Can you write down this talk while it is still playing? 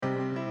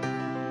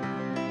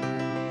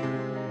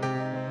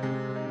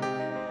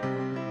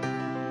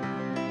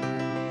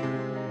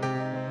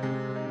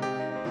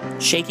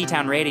Shaky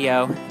Town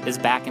Radio is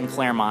back in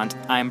Claremont.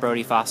 I'm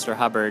Brody Foster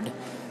Hubbard.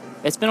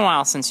 It's been a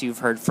while since you've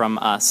heard from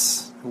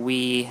us.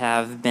 We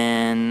have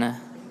been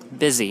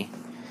busy.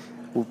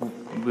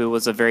 It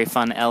was a very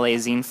fun LA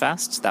Zine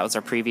Fest. That was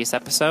our previous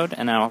episode.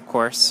 And now, of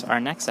course, our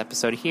next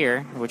episode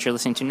here, which you're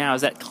listening to now,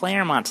 is at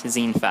Claremont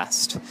Zine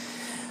Fest.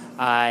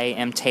 I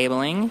am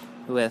tabling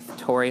with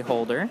Tori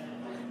Holder.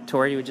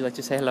 Tori, would you like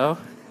to say hello?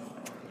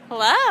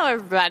 Hello,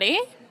 everybody.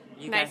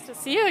 Nice to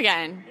see you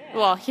again.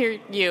 Well, hear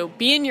you.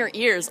 Be in your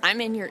ears.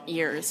 I'm in your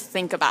ears.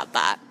 Think about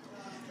that.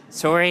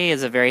 Tori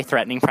is a very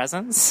threatening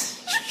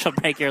presence. She'll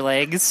break your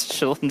legs.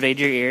 She'll invade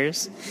your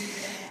ears.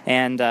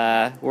 And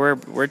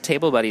we're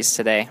table buddies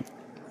today.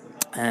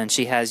 And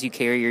she has You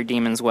Carry Your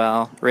Demons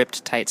Well,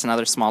 Ripped Tights and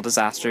Other Small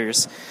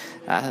Disasters.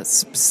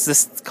 This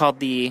is called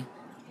the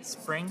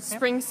Spring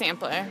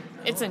Sampler.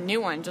 It's a new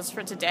one just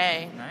for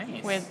today.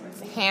 Nice.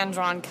 With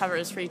hand-drawn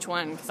covers for each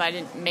one because I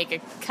didn't make a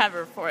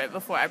cover for it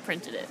before I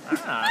printed it.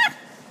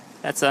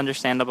 That's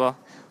understandable.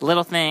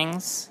 Little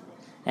Things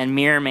and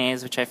Mirror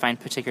Maze, which I find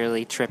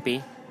particularly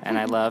trippy and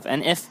I love.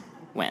 And If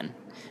When,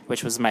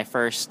 which was my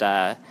first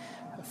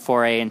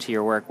foray into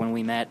your work when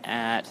we met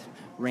at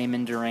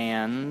Raymond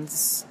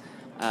Durand's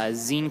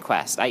Zine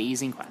Quest, i.e.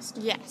 Zine Quest.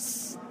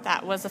 Yes.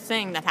 That was a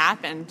thing that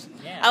happened.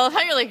 Yeah. I love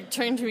how you're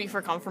turning to me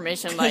for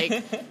confirmation,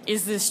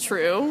 is this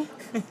true?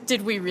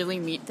 Did we really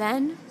meet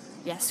then?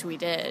 Yes, we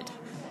did.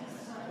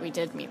 We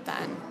did meet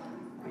then.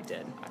 We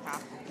did.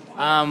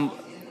 Okay.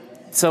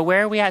 So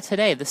where are we at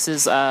today? This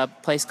is a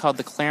place called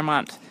the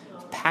Claremont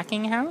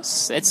Packing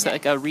House. It's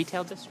like a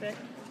retail district.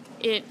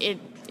 It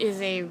is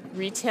a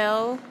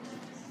retail,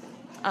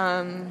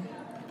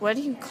 what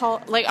do you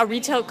call, a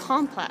retail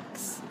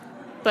complex.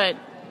 But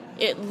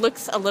it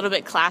looks a little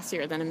bit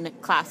classier than a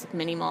classic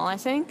mini mall, I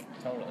think.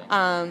 Totally.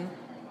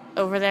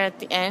 Over there at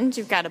the end,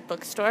 you've got a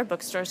bookstore.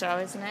 Bookstores are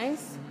always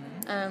nice.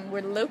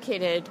 We're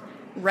located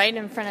right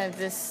in front of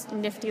this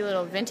nifty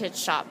little vintage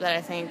shop that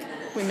I think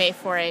we may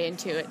foray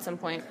into at some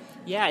point.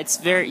 Yeah,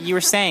 you were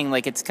saying,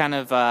 it's kind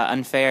of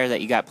unfair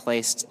that you got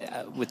placed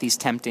with these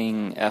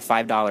tempting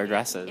 $5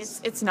 dresses.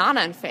 It's not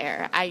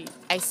unfair. I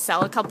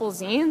sell a couple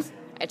zines,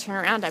 I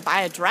turn around, I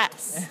buy a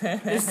dress.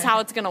 This is how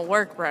it's going to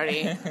work,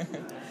 Brody.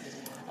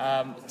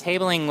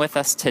 Tabling with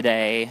us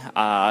today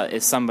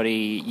is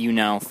somebody you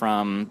know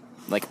from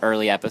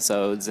early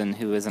episodes and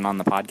who isn't on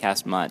the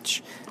podcast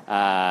much.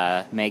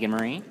 Megan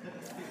Marie.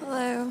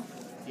 Hello. Do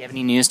you have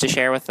any news to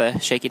share with the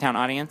Shaky Town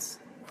audience?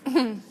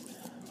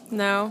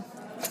 No.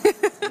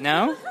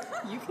 No?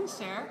 You can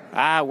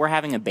share. We're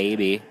having a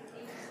baby.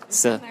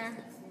 So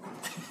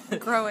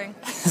Growing.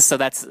 so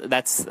that's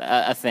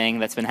a thing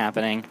that's been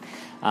happening.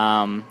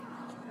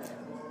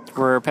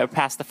 We're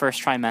past the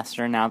first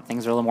trimester now.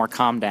 Things are a little more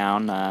calmed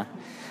down.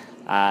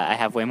 I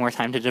have way more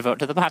time to devote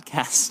to the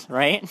podcast,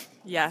 right?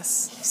 Yes.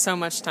 So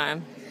much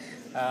time.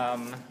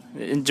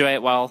 Enjoy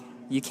it while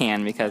you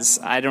can, because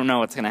I don't know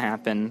what's going to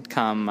happen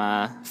come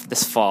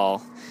this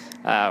fall.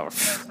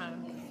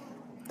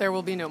 There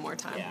will be no more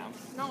time. Yeah.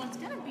 No, it's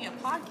going to be a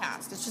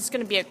podcast. It's just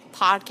going to be a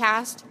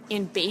podcast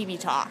in baby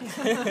talk.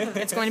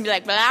 It's going to be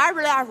blah,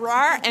 blah,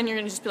 blah, and you're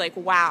going to just be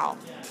wow,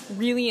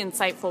 really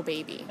insightful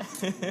baby.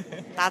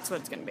 That's what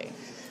it's going to be.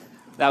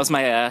 That was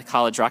my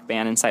college rock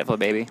band, Insightful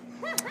Baby.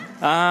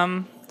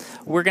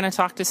 We're going to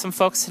talk to some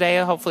folks today,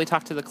 hopefully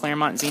talk to the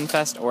Claremont Zine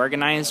Fest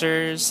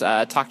organizers,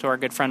 talk to our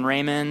good friend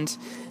Raymond,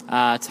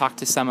 talk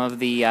to some of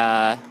the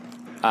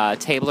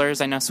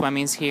tablers. I know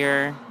Swemmy's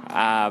here.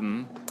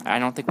 I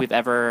don't think we've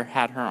ever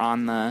had her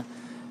on the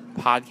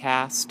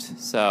podcast,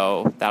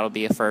 so that'll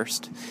be a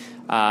first.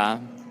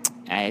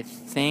 I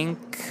think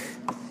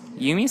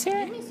Yumi's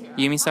here?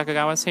 Yumi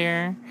Sakagawa's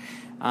here.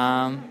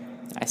 I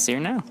see her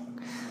now.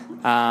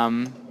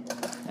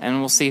 And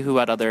we'll see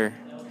what other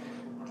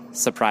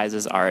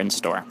surprises are in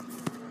store.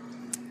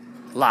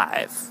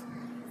 Live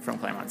from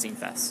Claremont Zine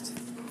Fest.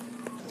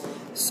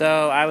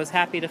 So I was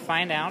happy to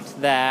find out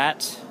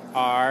that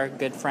our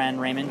good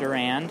friend Raymond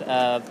Durand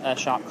of a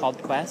shop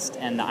called Quest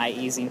and the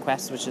IE Zine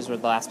Quest, which is the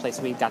last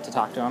place we got to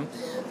talk to him,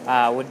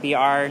 would be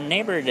our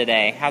neighbor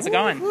today. How's it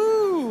going?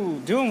 Woo!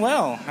 Doing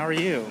well. How are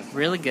you?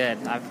 Really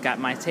good. I've got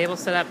my table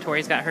set up.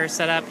 Tori's got hers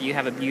set up. You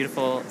have a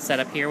beautiful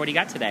setup here. What do you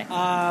got today?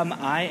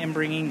 I am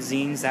bringing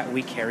zines that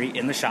we carry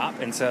in the shop,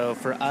 and so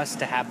for us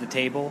to have the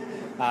table,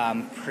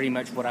 pretty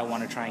much what I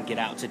want to try and get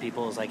out to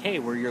people is hey,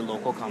 we're your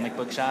local comic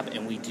book shop,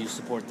 and we do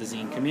support the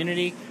zine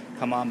community.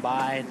 Come on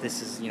by.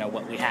 This is,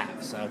 what we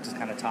have. So just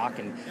kind of talk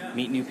and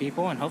meet new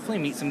people and hopefully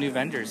meet some new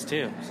vendors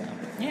too. So.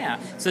 Yeah.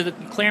 So the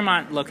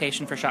Claremont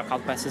location for Shop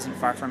Called Quest isn't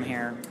far from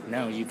here.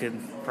 No, you could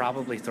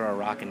probably throw a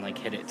rock and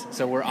hit it.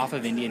 So we're off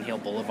of Indian Hill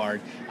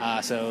Boulevard.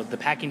 So the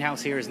packing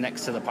house here is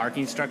next to the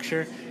parking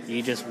structure.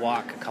 You just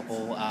walk a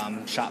couple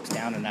shops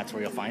down and that's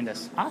where you'll find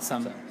us.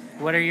 Awesome. So.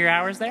 What are your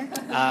hours there?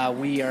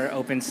 We are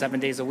open 7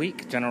 days a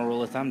week. General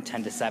rule of thumb,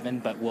 10 to 7,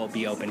 but we'll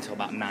be open until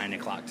about 9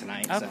 o'clock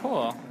tonight. Oh, so.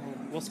 cool.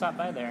 We'll stop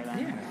by there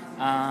then.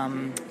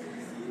 Yeah.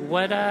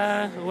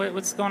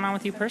 What's going on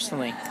with you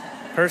personally?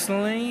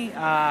 Personally,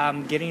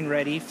 getting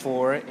ready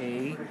for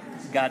a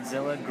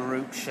Godzilla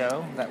group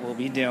show that we'll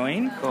be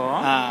doing.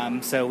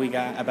 Cool. So we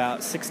got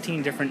about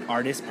 16 different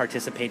artists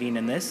participating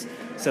in this.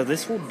 So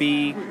this will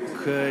be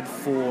good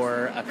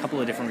for a couple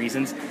of different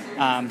reasons.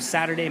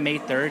 Saturday, May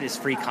 3rd is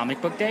Free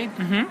Comic Book Day.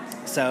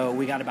 Mm-hmm. So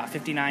we got about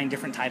 59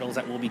 different titles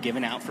that will be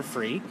given out for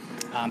free.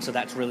 So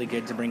that's really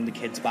good to bring the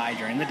kids by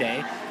during the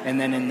day. And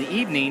then in the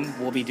evening,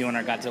 we'll be doing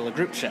our Godzilla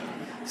group show.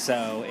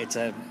 So it's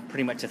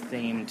pretty much a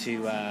theme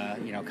to,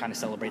 kind of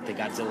celebrate the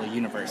Godzilla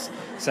universe.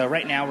 So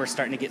right now we're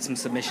starting to get some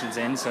submissions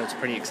in, so it's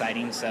pretty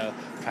exciting. So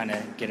trying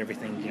to get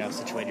everything,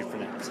 situated for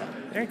that. So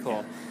Very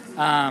cool.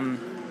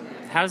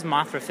 How does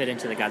Mothra fit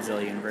into the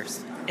Godzilla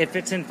universe? it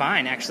fits in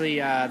fine. Actually,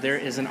 there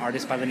is an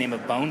artist by the name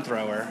of Bone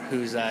Thrower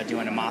who's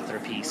doing a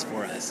Mothra piece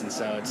for us, and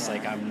so it's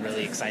like I'm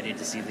really excited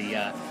to see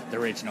the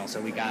original.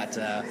 So we got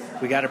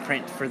a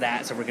print for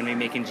that. So we're going to be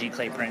making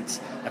G-Clay prints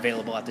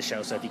available at the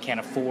show. So if you can't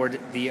afford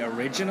the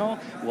original,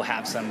 we'll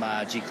have some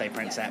G-Clay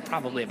prints at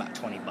probably about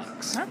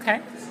 $20.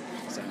 Okay.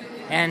 So.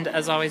 And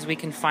as always, we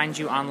can find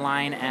you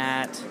online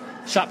at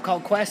Shop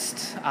Called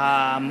Quest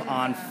on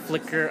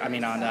Flickr.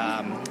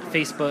 On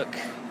Facebook.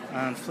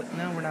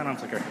 No, we're not on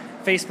Flickr.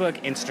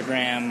 Facebook,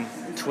 Instagram,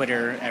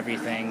 Twitter,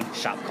 everything.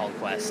 Shop Called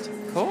Quest.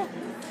 Cool.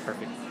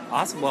 Perfect.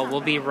 Awesome. Well,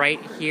 we'll be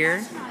right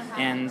here.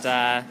 And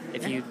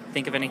if you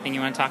think of anything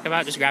you want to talk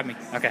about, just grab me.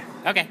 Okay.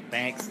 Okay.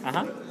 Thanks.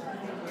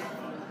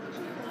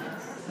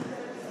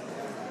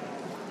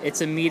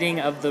 It's a meeting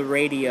of the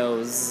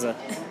radios.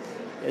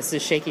 It's the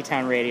Shaky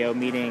Town Radio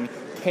meeting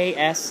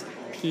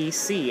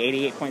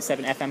KSPC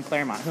 88.7 FM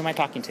Claremont. Who am I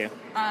talking to?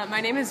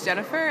 My name is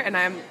Jennifer, and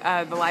I'm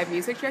the live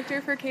music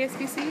director for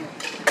KSBC.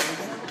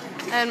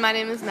 And my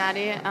name is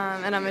Maddie,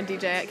 and I'm a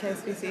DJ at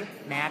KSBC.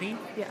 Maddie?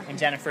 Yeah. And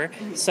Jennifer.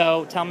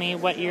 So tell me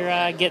what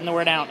you're getting the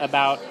word out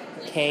about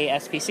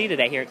KSPC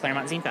today here at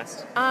Claremont Zine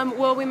Fest.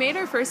 Well, we made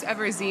our first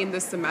ever zine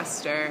this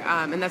semester,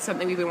 and that's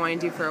something we've been wanting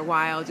to do for a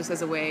while, just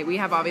as a way. We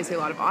have obviously a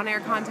lot of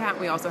on-air content.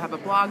 We also have a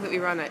blog that we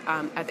run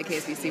at the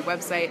KSBC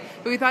website.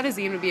 But we thought a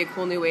zine would be a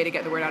cool new way to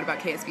get the word out about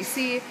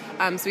KSBC.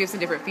 So we have some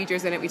different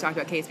features in it. We talked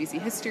about KSBC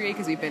history,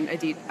 because we've been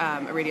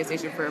a radio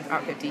station for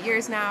about 50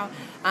 years now.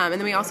 And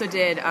then we also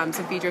did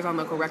some features on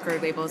local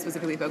record labels,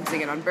 specifically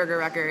focusing in on Burger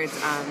Records.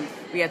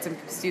 We had some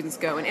students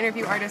go and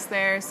interview artists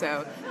there.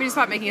 So we just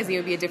thought making a zine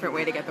would be a different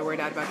way to get the word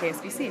out about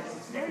KSBC.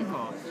 Very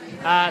cool.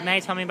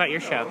 Maddie, tell me about your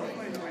show.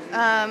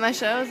 My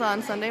show is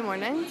on Sunday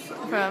mornings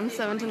from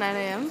 7 to 9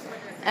 a.m.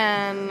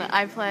 And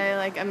I play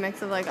like a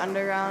mix of like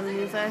underground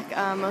music.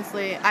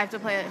 Mostly, I have to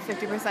play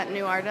 50%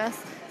 new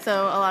artists.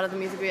 So a lot of the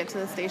music we get to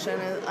the station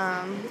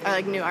are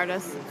like new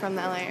artists from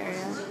the LA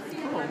area.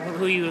 Cool.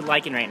 Who are you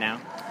liking right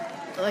now?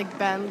 Like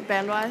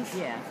band-wise?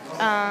 Yeah.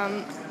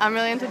 I'm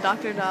really into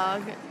Dr.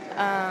 Dog.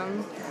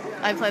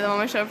 I play them on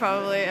my show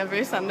probably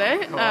every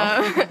Sunday. Cool.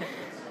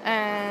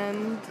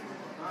 And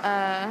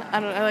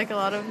I like a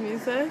lot of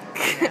music.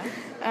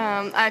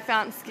 I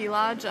found Ski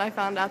Lodge. I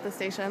found at the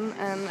station,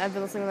 and I've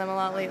been listening to them a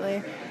lot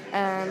lately.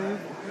 And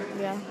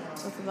yeah,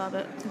 that's about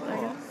it, I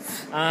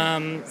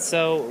guess.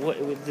 So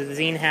the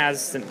zine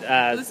has This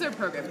is our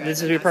program guide.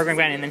 This is your program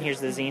guide, and then here's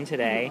the zine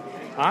today.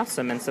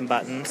 Awesome, and some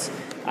buttons.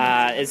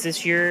 Is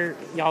this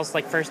y'all's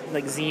like first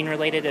like zine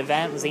related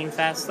event, Zine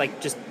Fest? Like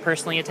just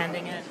personally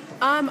attending it?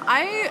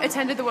 I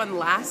attended the one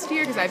last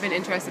year because I've been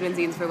interested in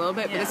zines for a little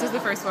bit, but this is the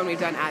first one we've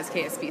done as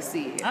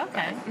KSBC.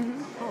 Okay.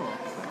 Cool.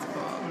 That's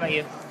cool. What about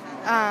you?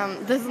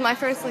 This is my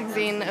first like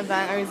zine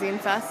event or Zine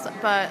Fest,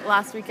 but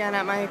last weekend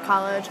at my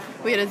college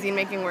we had a zine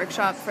making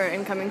workshop for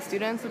incoming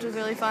students, which was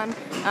really fun,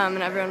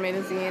 and everyone made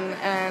a zine.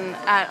 And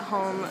at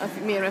home,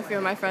 me and a few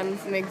of my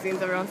friends make zines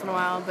every once in a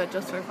while, but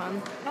just for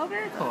fun. Oh,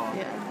 very cool.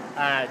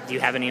 Yeah. Do you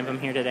have any of them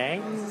here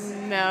today?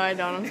 No, I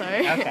don't. I'm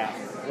sorry. Okay.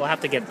 We'll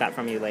have to get that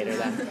from you later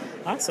then.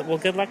 Awesome. Well,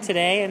 good luck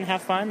today and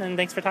have fun, and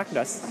thanks for talking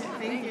to us.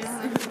 Thank you.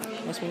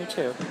 Nice to meet you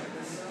too.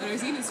 And our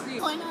zine is free.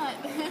 Why not?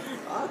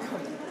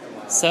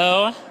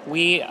 So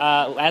we,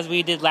 as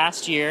we did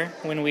last year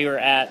when we were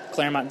at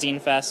Claremont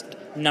Zine Fest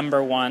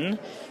 #1,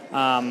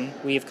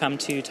 we have come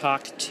to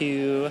talk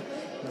to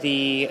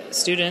the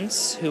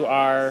students who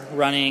are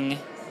running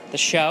the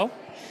show.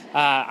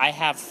 I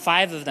have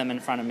 5 of them in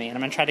front of me, and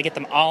I'm going to try to get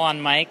them all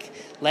on mic.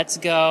 Let's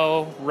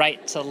go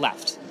right to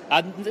left.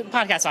 The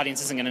podcast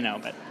audience isn't going to know,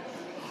 but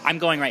I'm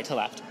going right to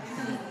left.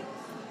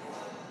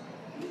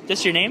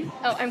 Just your name?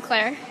 Oh, I'm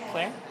Claire.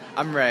 Claire?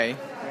 I'm Ray.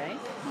 Ray?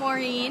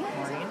 Maureen.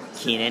 Maureen?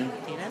 Keenan.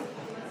 Keenan?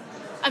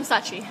 I'm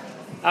Sachi.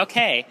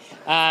 Okay.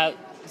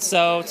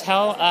 So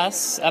tell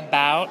us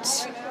about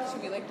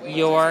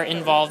your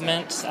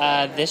involvement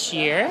this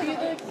year.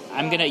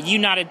 You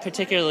nodded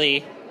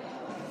particularly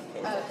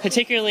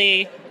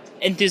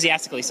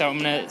enthusiastically, so I'm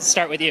going to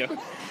start with you.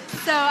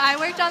 So I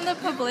worked on the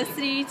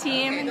publicity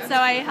team, and so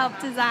I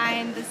helped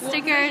design the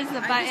stickers,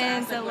 the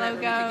buttons, the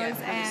logos,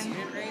 and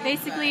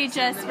basically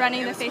just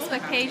running the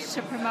Facebook page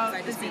to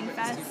promote the Zine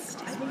Fest.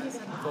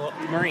 Cool.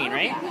 Maureen,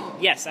 right?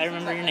 Yes, I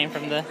remember your name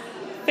from the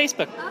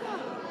Facebook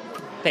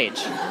page.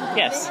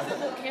 Yes.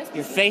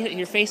 You're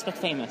Facebook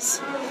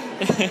famous.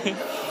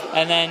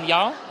 And then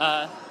y'all?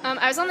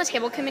 I was on the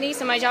table committee,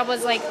 so my job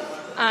was like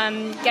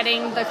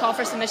getting the call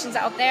for submissions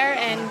out there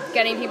and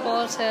getting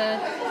people to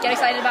get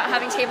excited about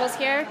having tables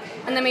here.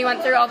 And then we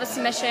went through all the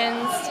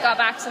submissions, got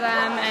back to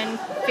them, and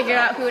figured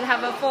out who would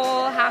have a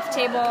full half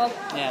table,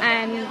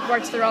 and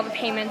worked through all the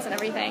payments and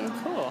everything.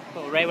 Cool.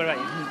 Ray, what about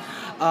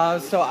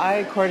you? So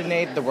I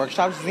coordinate the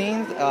workshop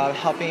zines,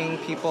 helping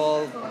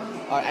people,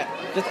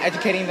 just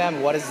educating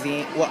them what are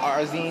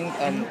zines,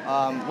 and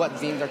what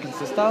zines are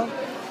consist of.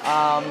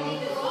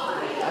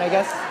 And I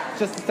guess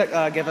just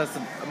to give us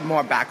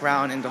more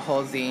background in the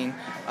whole zine,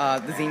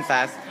 the Zine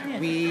Fest,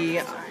 we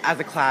as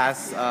a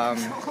class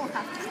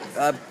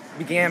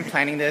began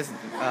planning this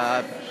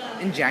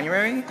in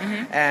January,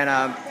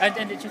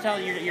 And did you tell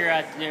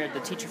you're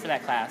the teacher for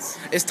that class?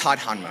 It's Todd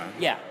Hanma.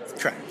 Yeah.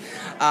 Correct.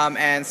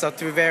 And so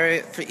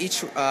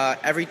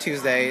every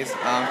Tuesdays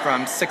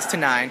from 6 to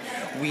 9,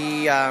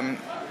 we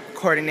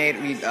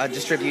coordinate, we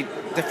distribute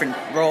different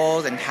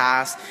roles and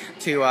tasks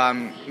to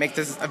make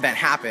this event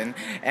happen.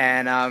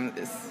 And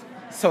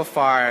so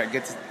far,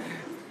 it's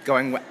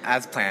going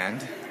as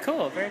planned.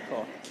 Cool, very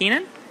cool.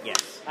 Keenan?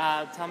 Yes.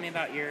 Tell me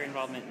about your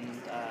involvement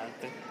in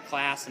the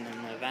class and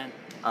in the event.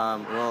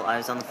 Well, I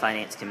was on the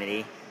finance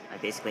committee. I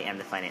basically am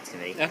the finance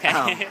committee.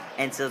 Okay.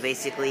 And so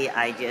basically,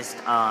 I just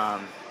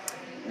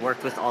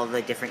worked with all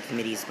the different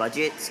committees'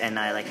 budgets, and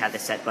I had the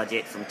set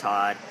budget from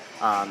Todd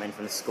and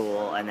from the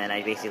school, and then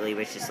I basically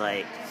was just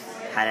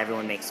had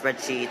everyone make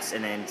spreadsheets,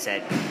 and then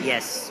said,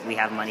 yes, we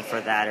have money for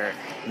that, or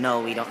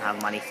no, we don't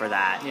have money for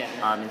that. Yeah.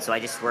 And so I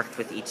just worked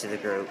with each of the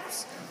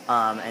groups.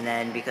 And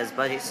then because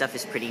budget stuff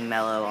is pretty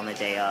mellow on the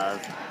day of,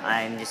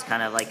 I'm just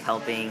kind of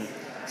helping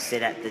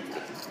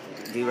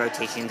do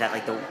rotations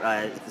at the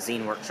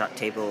zine workshop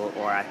table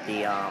or at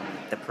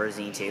the per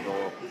zine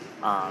table,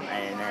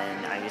 and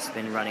then I've just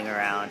been running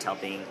around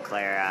helping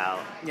Claire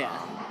out,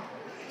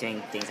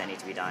 doing things that need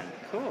to be done.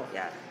 Cool.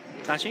 Yeah.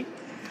 Tashi?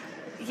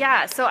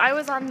 Yeah, so I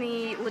was on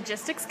the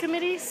logistics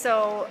committee,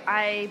 so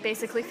I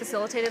basically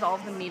facilitated all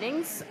of the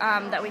meetings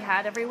that we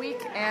had every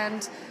week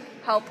and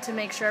helped to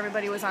make sure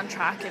everybody was on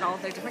track in all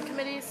of their different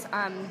committees.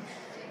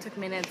 Took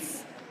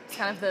minutes,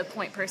 kind of the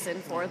point person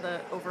for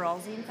the overall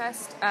Zine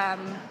Fest.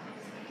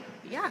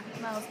 Yeah,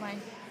 that was my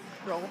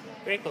role.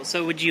 Very cool.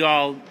 So would you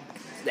all,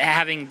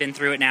 having been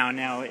through it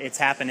now it's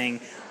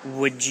happening,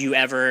 would you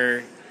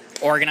ever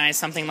organize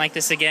something like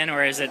this again,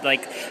 or is it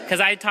because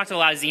I talked to a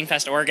lot of Zine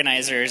Fest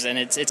organizers, and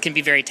it can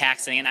be very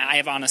taxing, and I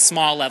have on a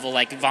small level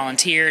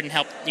volunteered and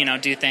helped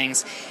do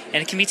things, and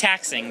it can be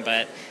taxing,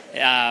 but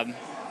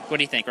what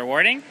do you think?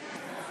 Rewarding?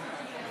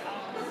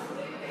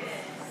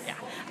 Yeah,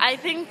 I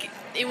think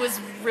it was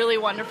really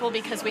wonderful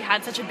because we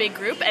had such a big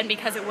group, and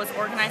because it was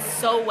organized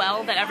so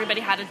well that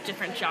everybody had a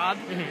different job.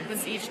 Mm-hmm.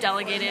 Was each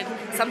delegated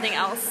something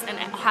else and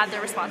had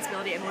their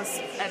responsibility and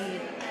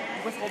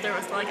upheld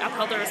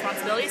their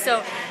responsibility.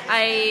 So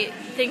I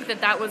think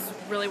that was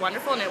really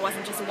wonderful, and it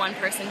wasn't just a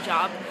one-person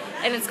job.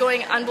 And it's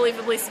going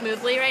unbelievably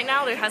smoothly right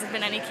now. There hasn't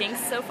been any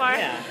kinks so far.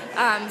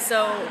 Yeah.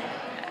 So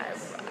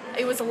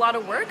it was a lot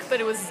of work,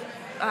 but it was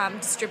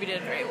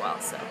distributed very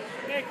well. So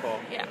very cool.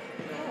 Yeah.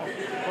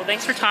 Well,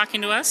 thanks for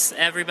talking to us,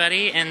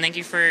 everybody, and thank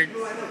you for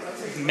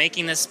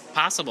making this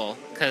possible,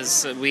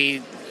 because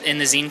we in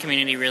the zine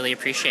community really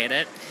appreciate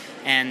it,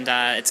 and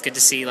it's good to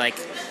see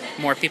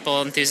more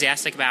people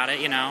enthusiastic about it.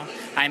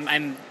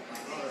 I'm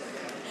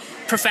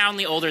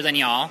profoundly older than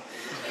y'all.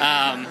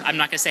 I'm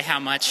not gonna say how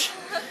much,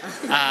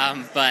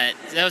 but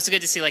it was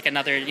good to see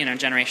another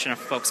generation of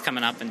folks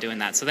coming up and doing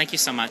that. So thank you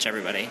so much,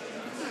 everybody.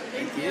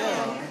 Thank you.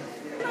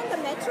 On the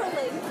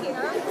Metrolink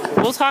here.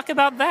 We'll talk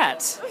about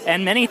that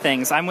and many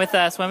things. I'm with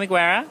Swemi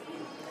Guerra.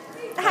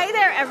 Hi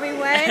there,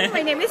 everyone.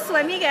 My name is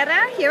Swemi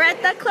Guerra here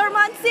at the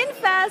Claremont Zine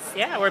Fest.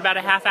 Yeah, we're about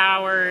a half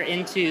hour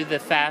into the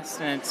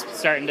fest, and it's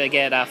starting to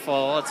get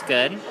full. It's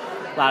good.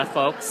 A lot of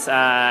folks.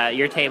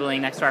 You're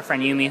tabling next to our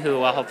friend Yumi, who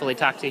we'll hopefully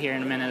talk to here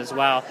in a minute as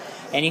well.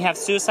 And you have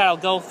Suicidal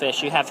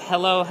Goldfish. You have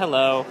Hello,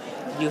 Hello.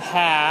 You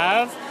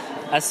have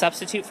A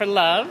Substitute for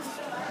Love.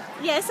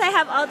 Yes, I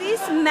have all these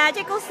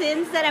magical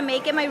zines that I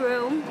make in my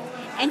room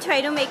and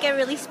try to make it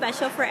really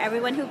special for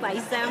everyone who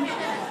buys them.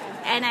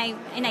 And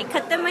I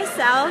cut them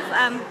myself.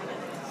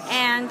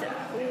 And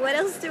what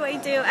else do? I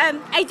do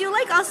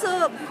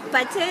also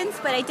buttons,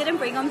 but I didn't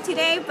bring them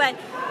today. But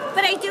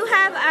I do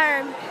have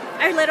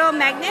our little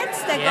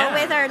magnets that go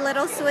with our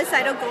little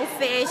Suicidal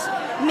Goldfish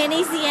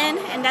mini zine,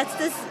 and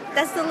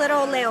that's the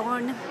little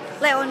Leon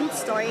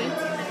story.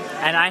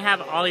 And I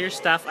have all your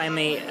stuff. I'm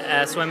a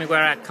Swemi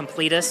Guerra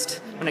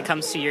completist when it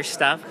comes to your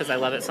stuff, because I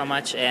love it so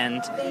much.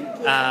 And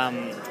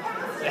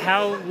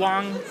how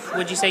long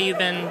would you say you've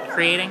been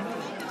creating?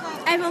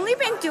 I've only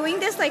been doing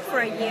this for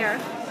a year.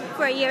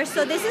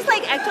 So this is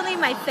actually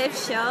my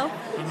 5th show,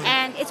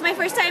 and it's my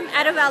first time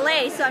out of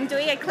LA, so I'm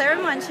doing a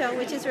Claremont show,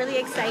 which is really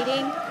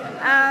exciting.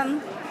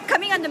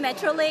 Coming on the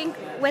Metrolink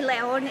with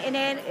Leon in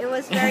it, it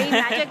was very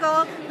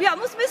magical. We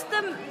almost missed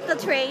the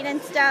train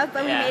and stuff,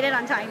 but we made it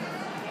on time.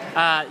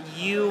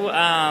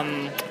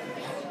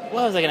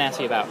 What was I going to ask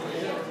you about?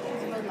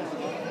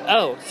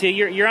 Oh, so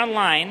you're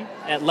online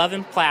at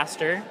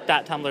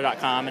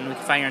loveandplaster.tumblr.com, and we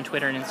can find you on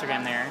Twitter and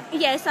Instagram there.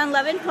 Yes, on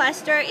Love and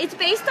Plaster. It's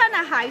based on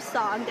a Hive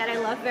song that I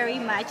love very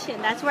much,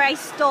 and that's where I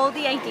stole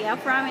the idea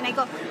from. And I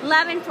go,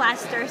 Love and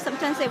Plaster.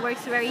 Sometimes it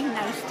works very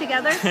nice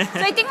together. So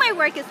I think my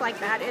work is like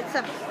that.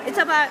 It's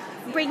about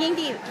bringing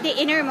the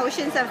inner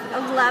emotions of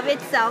love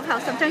itself, how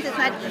sometimes it's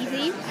not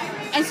easy.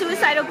 And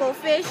Suicidal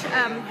Goldfish,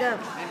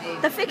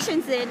 the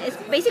fiction zine, is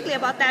basically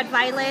about that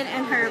Violet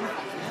and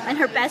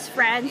her best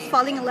friends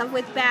falling in love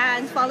with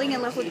bands, falling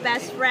in love with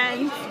best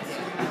friends,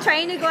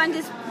 trying to go on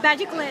this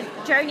magical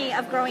journey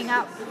of growing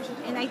up.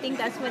 And I think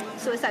that's what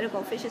Suicidal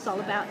Goldfish is all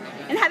about.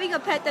 And having a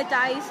pet that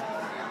dies,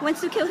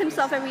 wants to kill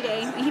himself every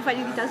day, and he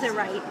finally does it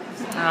right.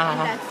 And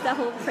that's the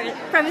whole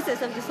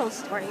premises of this whole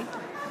story.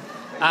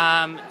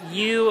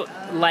 You,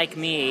 like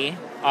me,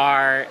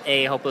 are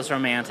a hopeless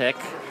romantic.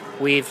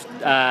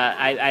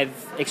 I've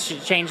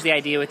exchanged the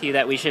idea with you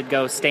that we should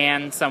go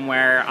stand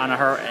somewhere on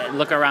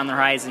look around the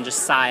horizon,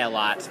 just sigh a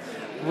lot.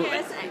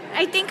 Yes,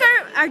 I think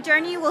our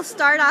journey will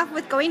start off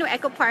with going to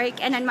Echo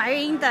Park and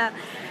admiring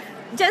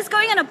just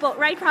going on a boat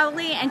ride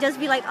probably, and just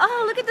be like,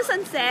 oh, look at the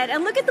sunset,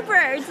 and look at the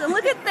birds, and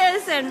look at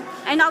this,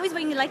 and always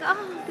being like,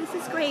 oh, this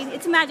is great,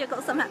 it's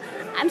magical somehow.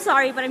 I'm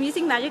sorry, but I'm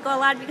using magical a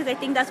lot because I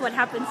think that's what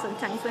happens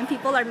sometimes when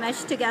people are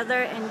meshed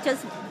together and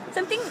just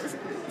something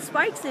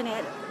sparks in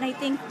it, and I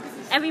think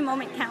every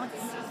moment counts.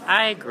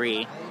 I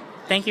agree.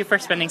 Thank you for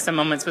spending some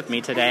moments with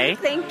me today.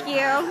 Thank you.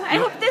 I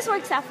hope this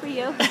works out for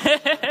you.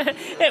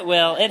 It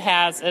will. It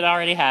has. It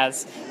already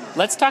has.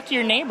 Let's talk to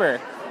your neighbor,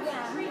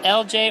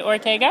 LJ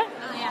Ortega.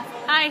 Oh, yeah.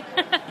 Hi.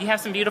 You have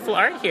some beautiful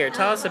art here.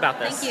 Tell us about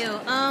this. Thank you.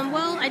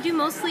 Well, I do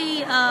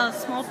mostly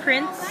small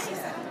prints.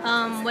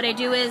 What I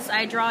do is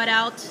I draw it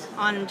out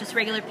on just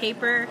regular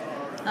paper,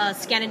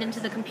 scan it into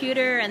the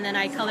computer, and then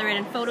I color it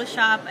in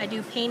Photoshop. I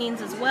do paintings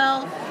as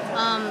well.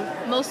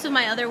 Most of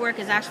my other work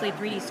is actually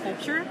 3D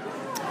sculpture.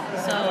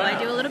 So I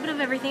do a little bit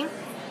of everything,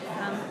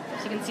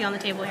 as you can see on the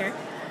table here.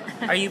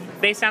 Are you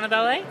based out of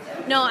LA?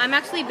 No, I'm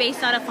actually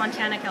based out of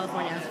Fontana,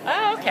 California.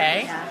 Oh,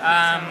 okay.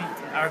 Yeah,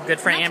 our good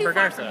friend Amber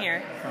Garza. From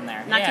here. From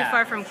there. Not too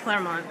far from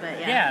Claremont, but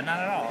yeah. Yeah, not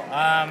at all.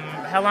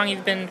 How long have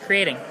you been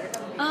creating?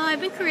 I've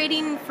been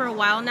creating for a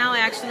while now. I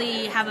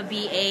actually have a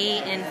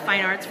BA in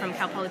Fine Arts from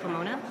Cal Poly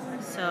Pomona.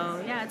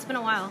 So yeah, it's been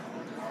a while.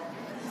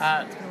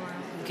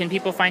 Can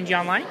people find you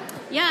online?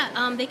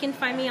 Yeah, they can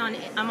find me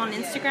I'm on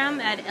Instagram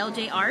at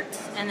LJ Art,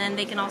 and then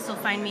they can also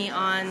find me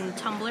on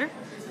Tumblr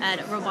at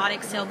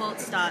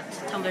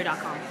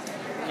roboticsailboats.tumblr.com.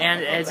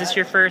 And is this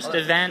your first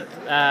event,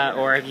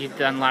 or have you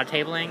done a lot of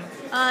tabling?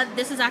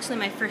 This is actually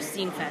my first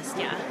Zine Fest,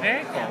 yeah.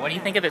 Very cool. What do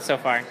you think of it so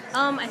far?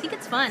 I think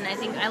it's fun. I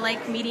think I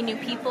like meeting new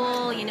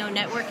people,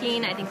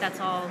 networking. I think that's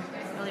all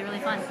really, really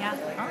fun, yeah.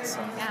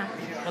 Awesome. Yeah.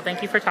 Well,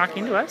 thank you for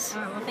talking to us.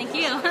 Well, thank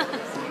you.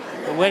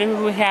 What do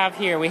we have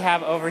here? We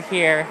have over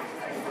here...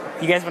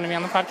 You guys want to be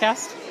on the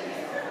podcast?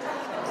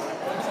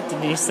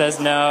 Denise says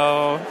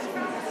no.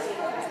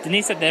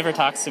 Denise never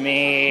talks to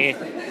me.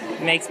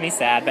 It makes me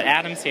sad, but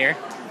Adam's here.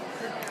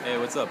 Hey,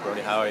 what's up,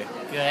 Brody? How are you?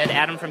 Good.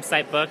 Adam from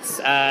Sight Books.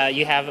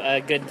 You have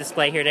a good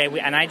display here today.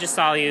 And I just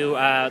saw you.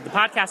 The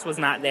podcast was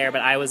not there,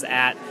 but I was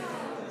at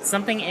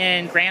something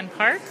in Grand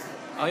Park.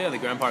 Oh, yeah, the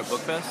Grand Park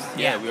Book Fest.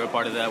 Yeah, we were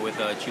part of that with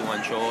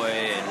Chi-Wan Choi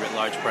and Writ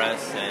Large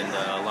Press, and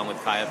along with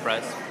Kaya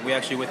Press. We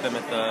actually with them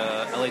at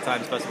the LA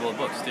Times Festival of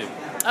Books, too.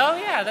 Oh,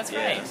 yeah, that's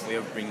right. We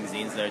were bringing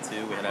zines there,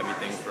 too. We had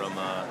everything from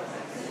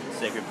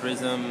Sacred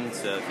Prism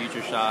to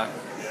Future Shock,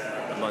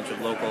 a bunch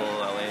of local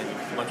LA,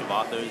 a bunch of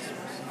authors.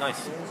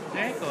 Nice.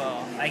 Very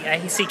cool.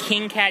 I see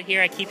King Cat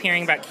here. I keep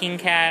hearing about King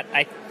Cat.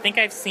 I think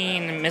I've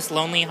seen Miss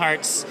Lonely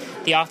Hearts,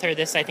 the author of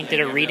this, I think did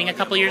a reading a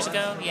couple years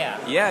ago. Yeah.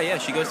 Yeah.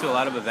 She goes to a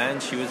lot of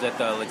events. She was at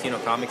the Latino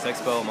Comics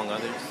Expo, among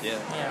others. Yeah.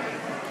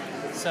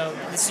 So,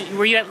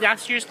 were you at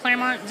last year's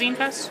Claremont Zine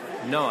Fest?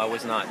 No, I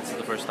was not. This is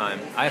the first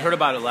time. I heard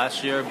about it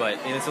last year, but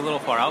it's a little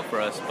far out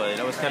for us. But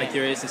I was kind of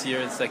curious this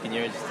year, the second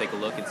year, just take a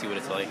look and see what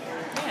it's like.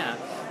 Yeah.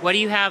 What do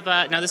you have?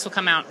 Now, this will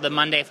come out the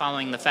Monday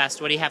following the fest.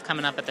 What do you have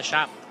coming up at the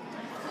shop?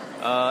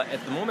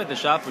 At the moment, at the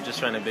shop, we're just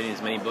trying to bring as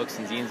many books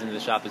and zines into the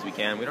shop as we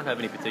can. We don't have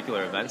any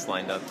particular events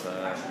lined up.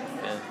 I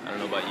don't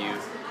know about you.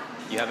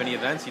 Do you have any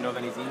events? You know of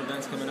any zine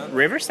events coming up?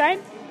 Riverside?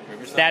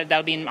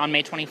 That'll be on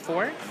May 24th?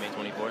 On May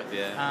 24th,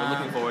 yeah. We're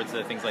looking forward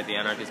to things like the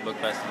Anarchist Book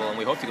Festival, and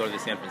we hope to go to the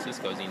San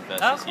Francisco Zine Fest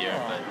this year.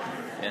 But,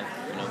 yeah,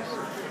 who knows?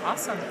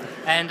 Awesome.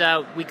 And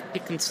we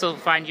can still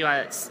find you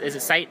at, is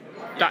it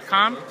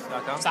site.com?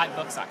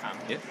 Sightbooks.com.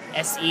 Yeah.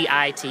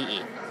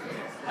 SEITE.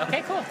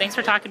 Okay, cool. Thanks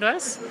for talking to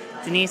us.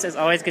 Denise, it's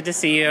always good to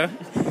see you.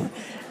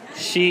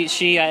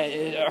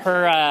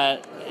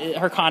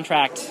 Her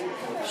contract,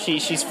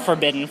 she's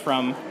forbidden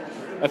from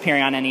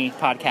appearing on any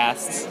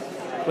podcasts.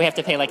 We have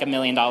to pay like $1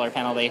 million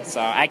penalty, so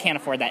I can't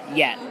afford that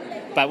yet.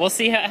 But we'll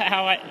see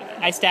how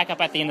I stack up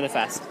at the end of the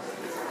fest.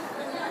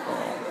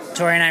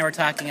 Tori and I were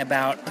talking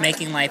about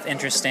making life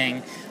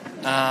interesting.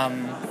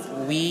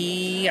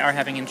 We are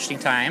having an interesting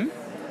time.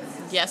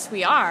 Yes,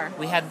 we are.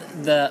 We had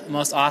the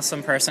most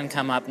awesome person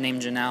come up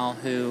named Janelle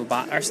who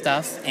bought our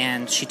stuff,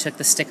 and she took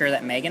the sticker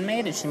that Megan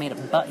made and she made a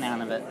button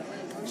out of it.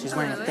 She's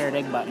wearing a third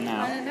egg button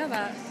now. I didn't know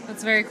that.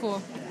 That's very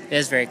cool. It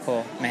is very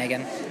cool,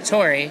 Megan.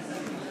 Tori,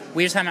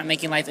 we were talking about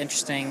making life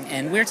interesting,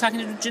 and we were talking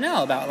to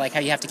Janelle about like how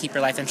you have to keep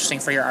your life interesting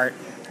for your art.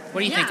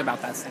 What do you think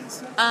about those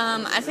things?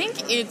 I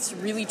think it's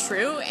really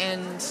true,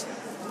 and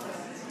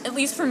at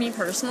least for me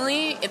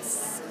personally, it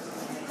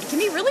can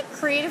be really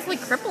creatively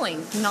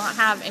crippling to not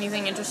have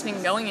anything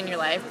interesting going in your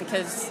life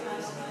because,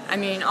 I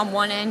mean, on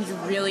one end, you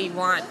really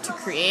want to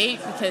create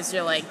because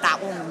you're like,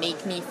 that will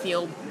make me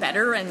feel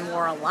better and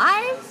more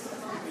alive.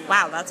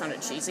 Wow, that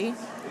sounded cheesy.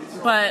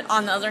 But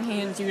on the other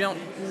hand, you don't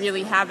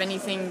really have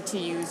anything to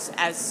use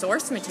as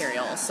source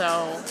material.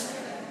 So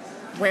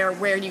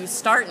where do you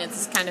start? And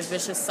it's this kind of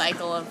vicious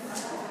cycle of,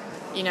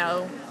 you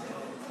know,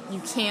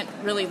 you can't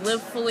really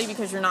live fully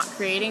because you're not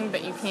creating,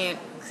 but you can't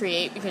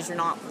create because you're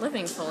not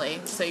living fully.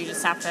 So you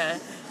just have to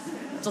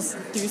just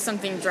do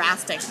something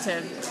drastic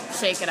to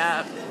shake it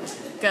up.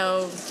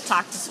 Go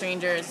talk to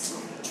strangers,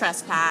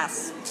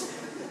 trespass.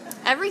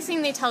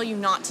 Everything they tell you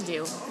not to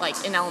do,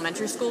 like in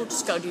elementary school,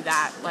 just go do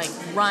that. Like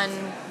run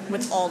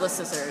with all the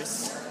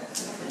scissors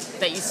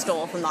that you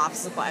stole from the office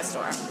supply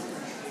store.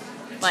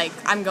 Like,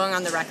 I'm going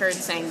on the record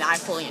saying that I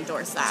fully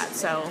endorse that.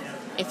 So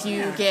if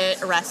you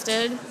get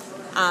arrested,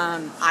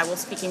 I will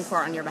speak in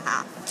court on your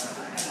behalf.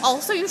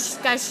 Also, you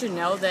guys should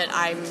know that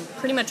I'm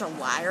pretty much a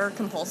liar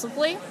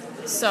compulsively,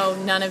 so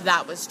none of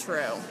that was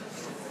true.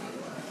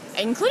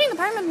 Including the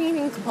part of me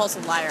being a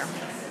compulsive liar.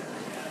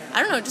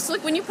 I don't know, just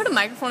like when you put a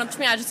microphone up to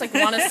me, I just like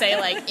want to say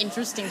like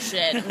interesting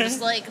shit. I'm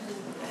just like,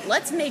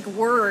 let's make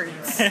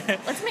words.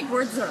 Let's make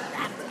words that are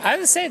rap. I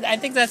would say I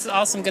think that's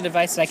awesome, good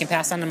advice that I can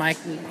pass on to my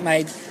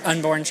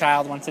unborn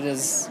child once it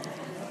is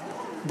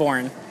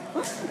born.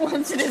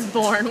 Once it is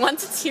born,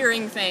 once it's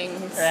hearing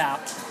things. Yeah.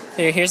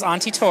 Here's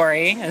Auntie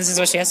Tori, and this is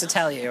what she has to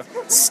tell you.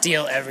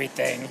 Steal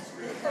everything.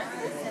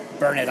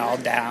 Burn it all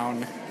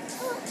down.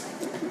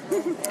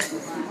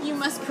 You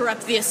must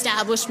corrupt the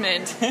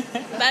establishment.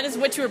 That is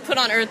what you were put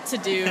on Earth to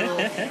do.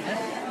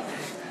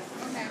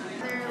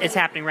 It's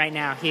happening right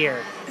now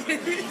here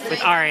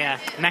with Aria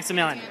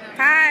Maximilian.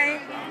 Hi.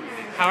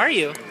 How are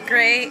you?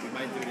 Great.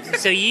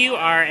 So you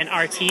are an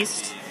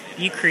artiste.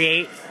 You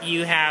create.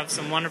 You have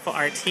some wonderful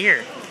art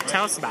here.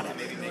 Tell us about it.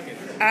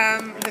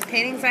 The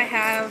paintings I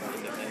have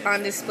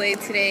on display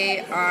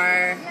today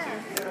are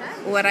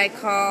what I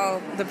call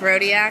the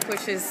Brodiac,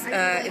 which is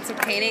it's a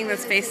painting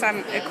that's based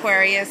on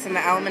Aquarius and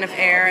the element of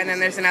air, and then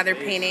there's another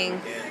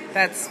painting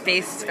that's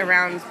based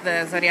around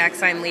the zodiac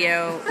sign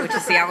Leo, which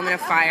is the element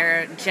of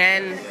fire.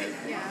 Jen,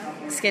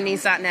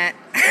 skinnies.net,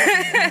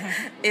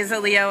 is a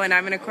Leo, and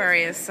I'm an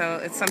Aquarius, so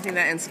it's something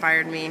that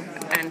inspired me.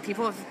 And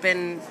people have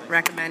been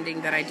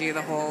recommending that I do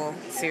the whole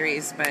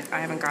series, but I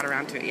haven't got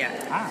around to it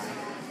yet. Ah.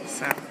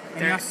 So.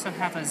 And you also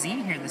have a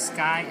zine here. The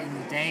sky in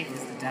the day is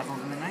the devil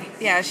in the night.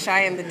 Yeah,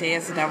 Shy in the day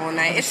is the devil in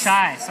the night. It's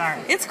Shy,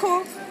 sorry. It's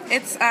cool.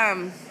 It's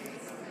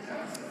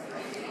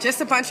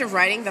just a bunch of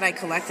writing that I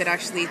collected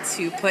actually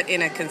to put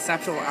in a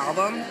conceptual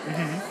album.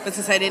 Mm-hmm. But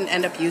since I didn't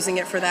end up using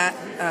it for that,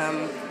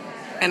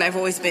 and I've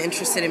always been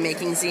interested in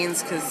making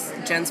zines because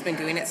Jen's been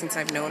doing it since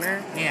I've known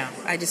her. Yeah.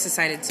 I just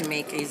decided to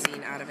make a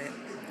zine out of it.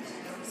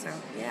 So,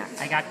 yeah.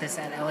 I got this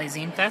at LA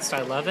Zine Fest.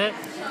 I love it.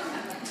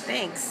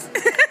 Thanks.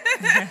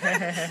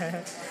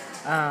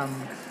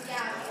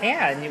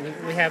 Yeah, and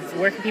we have,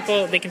 where can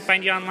people, they can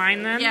find you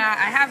online then? Yeah,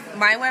 I have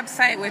my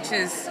website, which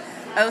is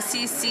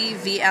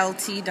occvlt.com.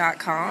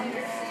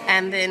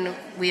 And then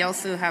we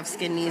also have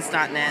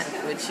skinnies.net,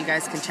 which you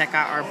guys can check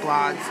out our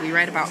blogs. We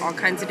write about all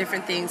kinds of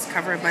different things,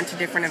 cover a bunch of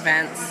different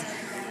events.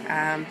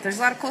 There's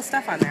a lot of cool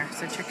stuff on there,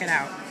 so check it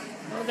out.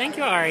 Well, thank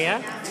you,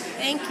 Aria.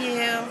 Thank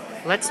you.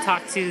 Let's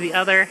talk to the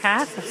other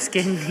half of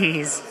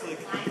skinnies.net.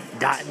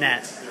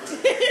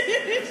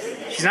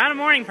 She's not a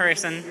morning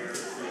person.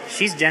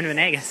 She's Jen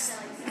Venegas.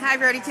 Hi,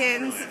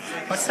 Brodykins.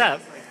 What's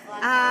up?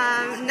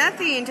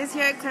 Nothing. Just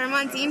here at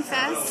Claremont Zine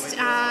Fest.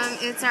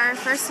 It's our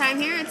first time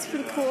here. It's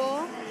pretty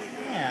cool.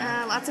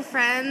 Yeah. Lots of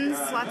friends,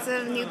 lots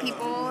of new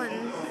people,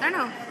 and I don't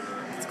know.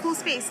 It's a cool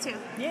space too.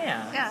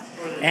 Yeah. Yeah.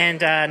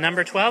 And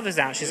number 12 is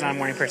out. She's not a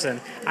morning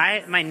person.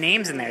 My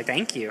name's in there.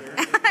 Thank you.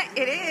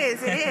 It is.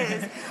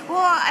 Well,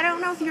 I don't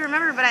know if you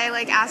remember, but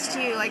I asked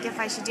you if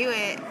I should do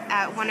it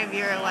at one of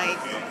your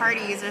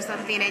parties or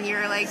something, and you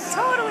were like,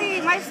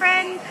 totally, my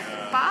friend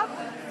Bob.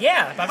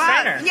 Yeah, Bob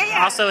Steiner.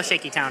 Yeah. Also a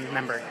Shaky Town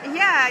member.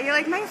 Yeah, you're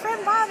like, my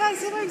friend Bob has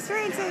similar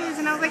experiences,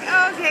 and I was like,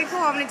 oh, okay,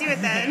 cool, I'm gonna do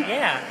it then.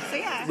 Yeah. So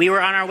yeah. We were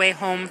on our way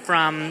home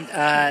from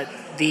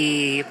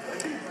it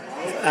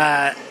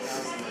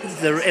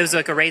was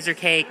like a Razor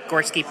Cake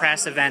Gorski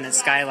Press event at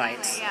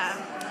Skylights. Yeah.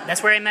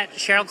 That's where I met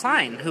Cheryl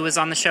Klein, who was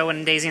on the show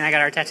when Daisy and I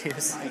got our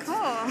tattoos. Cool.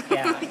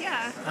 Yeah.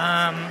 Yeah.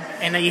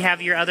 And then you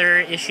have your other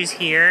issues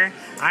here.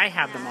 I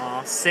have them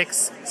all.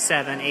 6,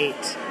 7,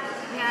 8,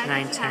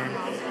 9, 10.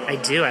 I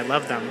do. I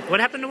love them. What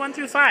happened to 1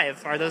 through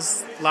 5? Are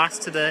those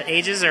lost to the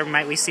ages, or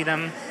might we see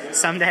them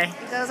someday?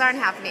 Those aren't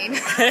happening.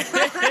 Those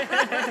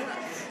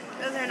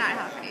are not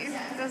happening.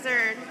 Those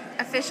are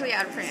officially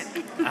out of print.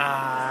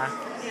 Yeah.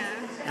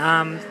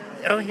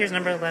 Here's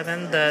number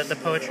 11, the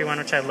poetry one,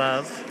 which I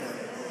love.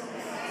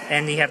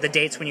 And you have the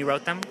dates when you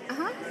wrote them?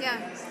 Yeah.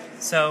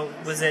 So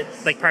was it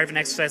like part of an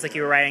exercise, like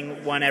you were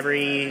writing one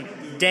every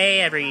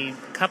day, every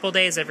couple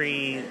days,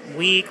 every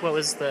week? What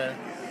was the...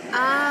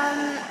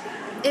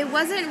 It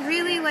wasn't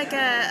really like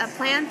a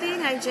planned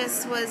thing. I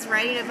just was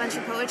writing a bunch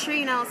of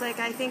poetry, and I was like,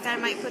 I think I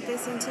might put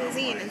this into a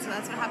zine, and so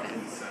that's what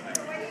happened.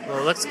 Well,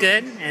 it looks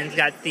good, and you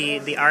got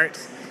the art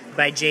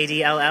by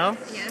JDLL.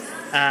 Yes.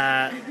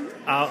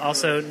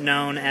 Also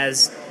known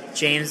as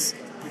James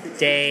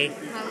de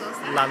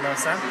La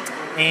Losa.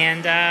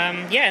 And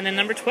and then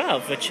number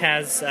 12, which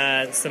has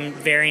some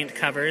variant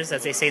covers,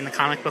 as they say in the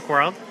comic book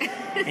world.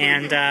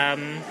 And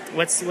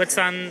what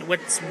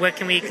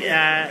can we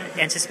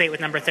anticipate with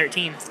number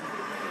 13?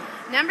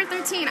 Number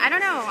 13, I don't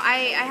know.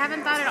 I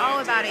haven't thought at all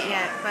about it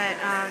yet, but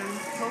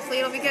hopefully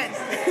it'll be good.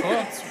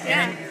 Cool.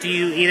 And do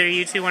either of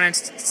you two want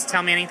to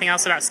tell me anything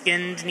else about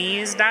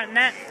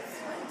skinnedknees.net?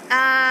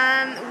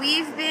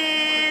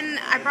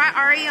 I brought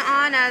Aria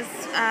on as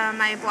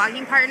my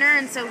blogging partner,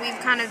 and so we've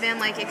kind of been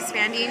like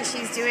expanding.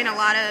 She's doing a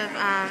lot of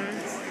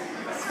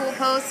cool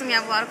posts, and we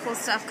have a lot of cool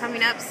stuff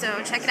coming up,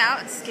 so check it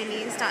out. It's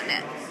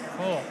skinnedknees.net.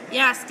 Cool.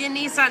 Yeah,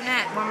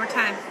 skinnedknees.net. One more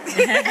time.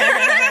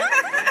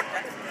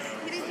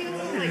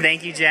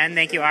 Thank you, Jen.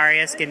 Thank you,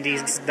 Aria.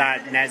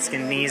 Skinnedknees.net.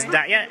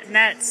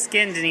 Skinnedknees.net.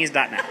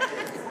 Skinnedknees.net.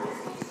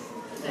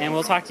 And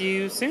we'll talk to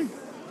you soon.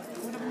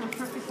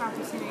 Perfect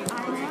opportunity.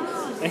 I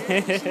know. She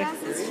has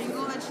this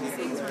jingle that she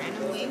sings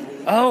randomly.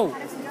 Oh,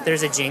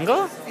 there's a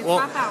jingle? It's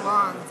not that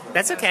long.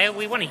 That's okay.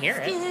 We want to hear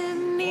it.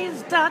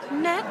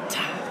 Skinnedknees.net.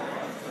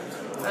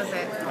 That's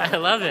it. I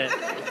love it.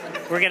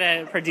 We're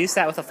going to produce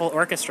that with a full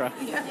orchestra.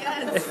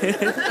 Yes. A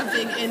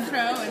big intro,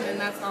 and then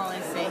that's all I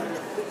sing.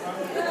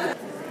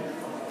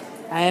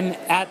 I'm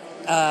at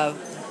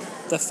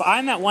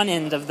I'm at one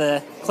end of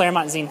the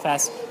Claremont Zine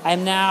Fest.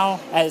 I'm now,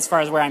 as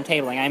far as where I'm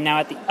tabling, I'm now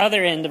at the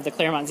other end of the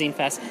Claremont Zine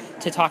Fest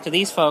to talk to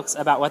these folks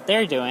about what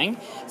they're doing.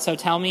 So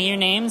tell me your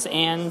names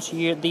and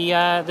the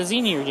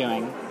zine you're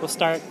doing. We'll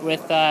start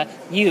with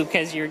you,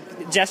 because you're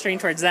gesturing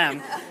towards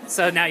them.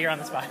 So now you're on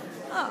the spot.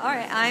 Oh, all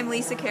right. I'm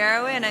Lisa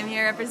Caraway, and I'm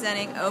here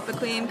representing Opa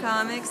Queen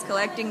Comics,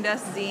 Collecting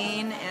Dust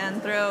Zine,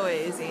 and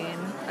Throwaway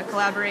Zine, a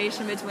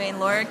collaboration between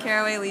Laura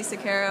Caraway, Lisa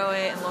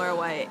Caraway, and Laura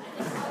White.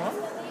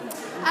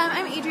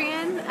 I'm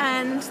Adrienne,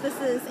 and this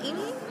is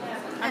Amy.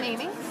 I'm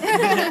Amy.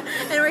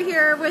 And we're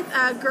here with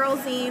Girl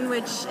Zine,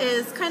 which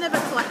is kind of a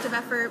collective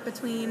effort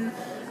between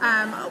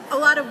a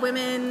lot of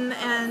women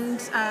and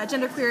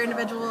genderqueer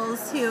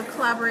individuals who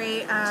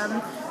collaborate,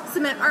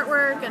 submit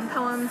artwork and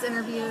poems,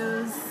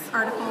 interviews,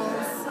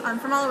 articles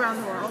from all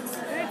around the world.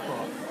 Very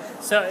cool.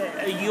 So,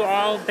 are you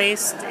all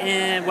based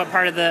in what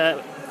part of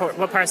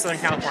Southern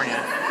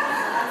California?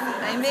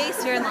 I'm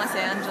based here in Los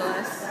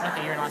Angeles.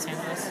 Okay, you're in Los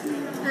Angeles.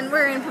 And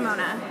we're in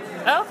Pomona.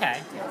 Oh, okay.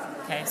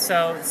 Okay,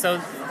 so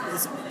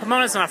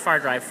Pomona's not a far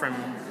drive from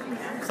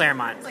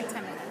Claremont. It's like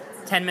 10 minutes.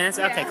 10 minutes?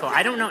 Yeah. Okay, cool.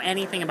 I don't know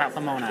anything about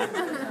Pomona,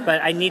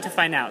 but I need to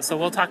find out. So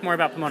we'll talk more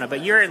about Pomona,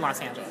 but you're in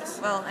Los Angeles.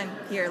 Well, I'm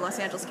here, Los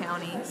Angeles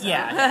County. So.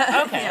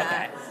 Yeah. Okay,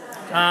 Yeah.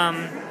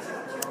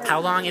 okay. How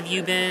long have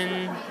you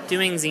been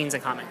doing zines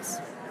and comics?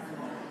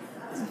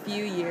 A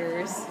few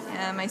years.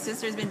 Yeah, my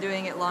sister's been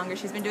doing it longer.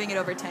 She's been doing it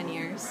over 10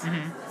 years,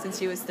 since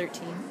she was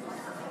 13.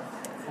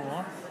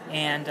 Cool.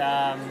 And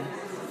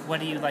what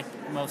do you like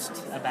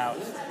most about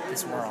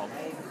this world?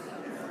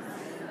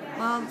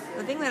 Well,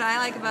 the thing that I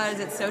like about it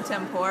is it's so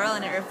temporal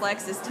and it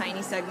reflects this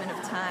tiny segment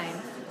of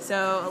time.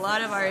 So a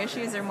lot of our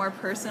issues are more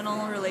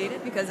personal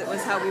related because it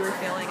was how we were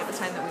feeling at the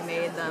time that we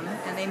made them.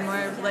 And they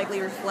more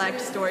likely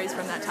reflect stories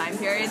from that time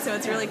period. So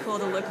it's really cool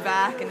to look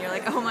back and you're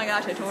like, oh my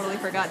gosh, I totally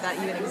forgot that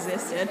even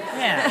existed.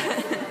 Yeah,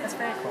 that's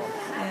very cool.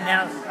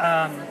 Yeah.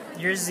 Now,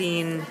 your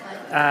zine,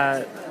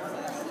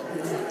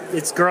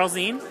 it's Girl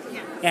Zine,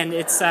 and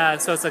it's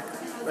so it's a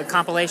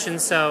compilation.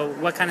 So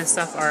what kind of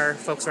stuff are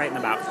folks writing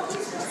about?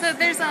 So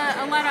there's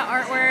a lot of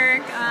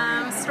artwork,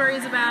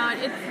 stories about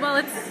it. Well,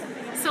 it's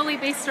solely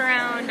based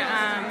around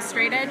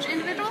straight edge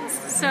individuals.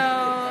 So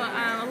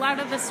a lot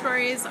of the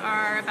stories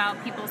are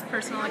about people's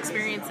personal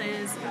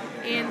experiences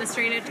in the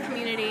straight edge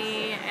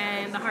community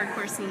and the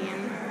hardcore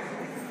scene.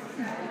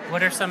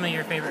 What are some of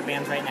your favorite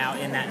bands right now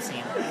in that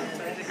scene?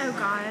 Oh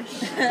gosh.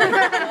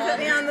 Put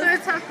me on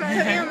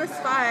the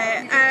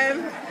spot.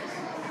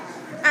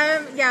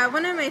 Yeah,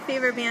 one of my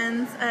favorite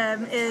bands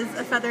is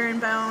A Feather and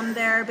Bone.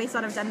 They're based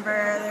out of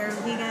Denver. They're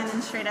vegan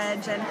and straight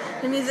edge, and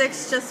the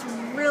music's just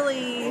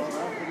really,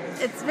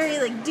 it's very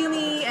like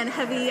doomy and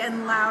heavy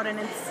and loud, and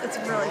it's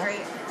really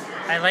great.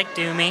 I like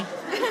doomy.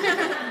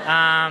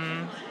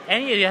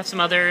 And you have some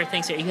other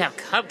things here. You have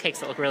cupcakes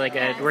that look really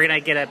good. We're gonna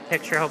get a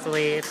picture,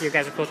 hopefully, if you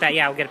guys are cool with that.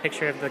 Yeah, we'll get a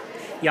picture of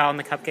y'all and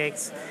the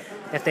cupcakes,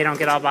 if they don't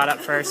get all bought up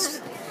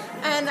first.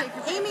 And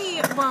Amy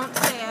won't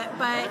say it,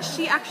 but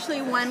she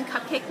actually won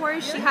Cupcake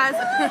Wars. She has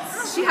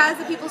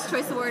a People's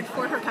Choice Award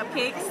for her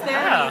cupcakes.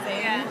 They're amazing.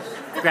 Yeah.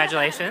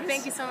 Congratulations.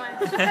 Thank you so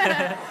much.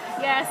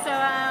 Yeah,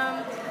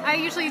 so I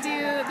usually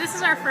do, this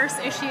is our first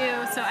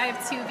issue, so I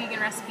have 2 vegan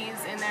recipes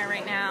in there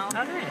right now.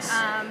 Oh, nice.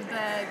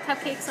 The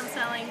cupcakes I'm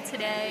selling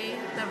today,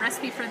 the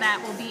recipe for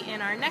that will be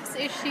in our next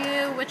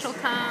issue, which will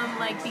come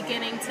like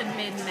beginning to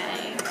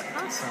mid-May.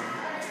 Awesome.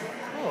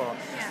 Cool.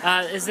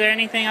 Is there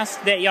anything else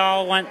that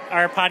y'all want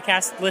our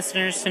podcast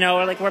listeners to know,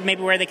 or like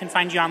maybe where they can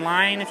find you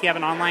online if you have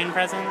an online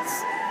presence?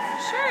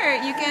 Sure,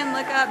 you can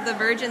look up The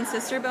Virgin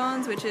Sister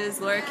Bones, which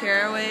is Laura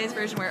Caraway's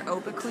version where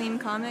Opa Queen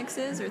Comics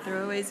is, or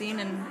Throwaway Zine,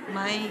 and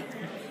my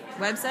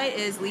website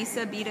is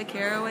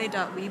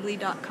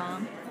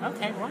lisabeatacaraway.weebly.com.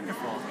 Okay,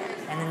 wonderful.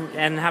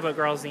 And how about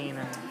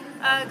Girlzine?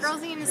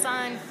 Girlzine is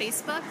on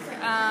Facebook.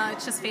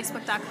 It's just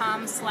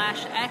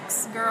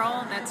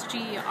facebook.com/xgirl. That's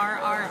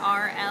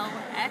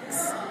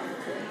GRRRLX.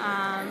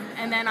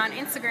 And then on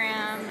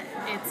Instagram,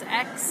 it's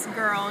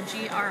xgirl,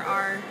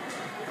 GRRRLX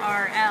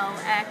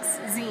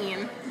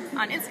zine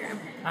on Instagram.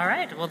 All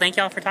right. Well, thank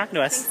y'all for talking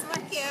to us.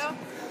 Thank you.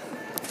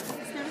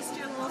 Just noticed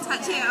your little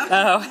tattoo.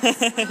 Oh.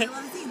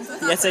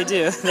 Yes, I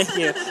do. Thank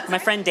you. My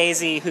friend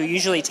Daisy, who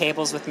usually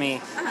tables with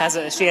me, has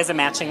a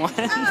matching one. Oh,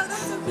 that's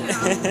so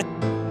cute.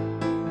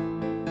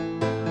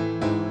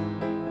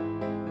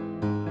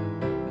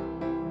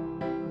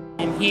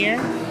 I'm here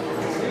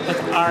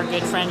with our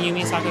good friend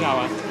Yumi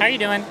Sakugawa. How are you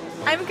doing?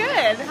 I'm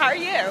good. How are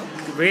you?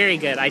 Very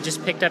good. I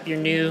just picked up your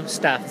new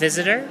stuff,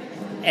 Visitor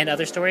and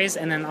Other Stories,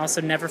 and then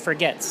also Never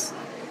Forgets.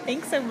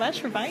 Thanks so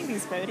much for buying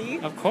these, Bodhi.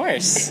 Of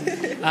course.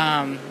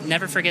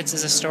 Never Forgets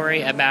is a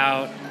story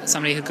about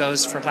somebody who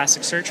goes for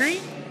plastic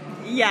surgery.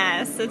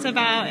 Yes, it's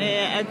about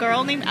a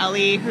girl named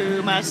Ellie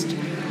who must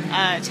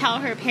tell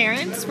her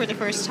parents for the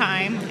first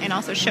time and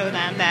also show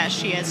them that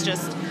she has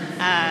just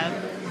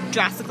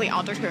drastically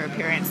altered her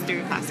appearance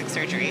through plastic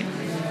surgery.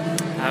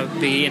 I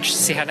would be interested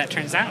to see how that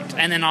turns out.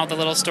 And then all the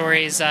little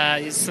stories,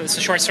 it's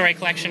a short story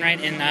collection, right,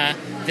 in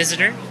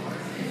Visitor?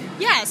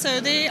 Yeah, so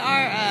they're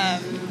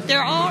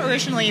all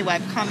originally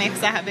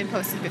webcomics that have been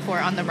posted before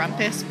on the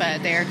Rumpus,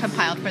 but they're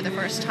compiled for the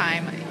first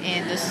time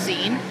in this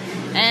zine.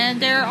 And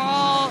they're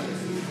all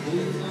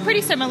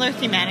pretty similar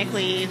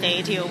thematically.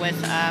 They deal with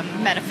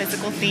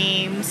metaphysical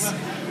themes,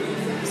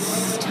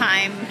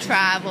 time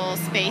travel,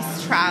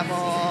 space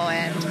travel,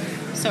 and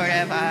sort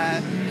of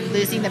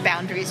losing the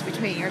boundaries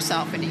between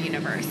yourself and the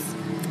universe.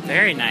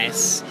 Very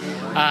nice.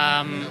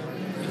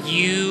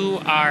 You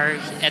are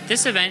at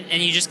this event,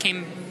 and you just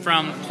came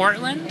from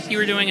Portland. You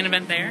were doing an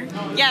event there?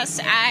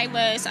 Yes, I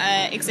was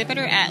an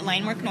exhibitor at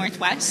Linework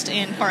Northwest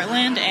in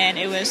Portland, and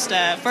it was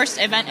the first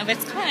event of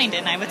its kind,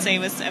 and I would say it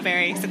was a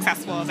very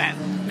successful event.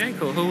 Very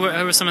cool. Who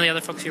were some of the other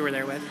folks you were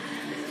there with?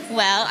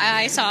 Well,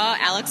 I saw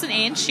Alex and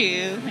Ann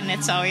Chu, and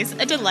it's always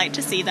a delight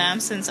to see them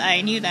since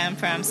I knew them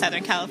from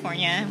Southern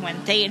California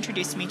when they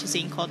introduced me to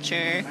zine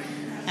culture.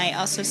 I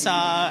also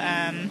saw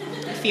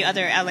a few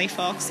other LA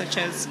folks such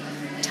as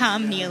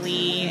Tom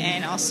Neely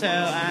and also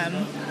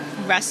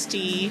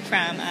Rusty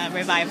from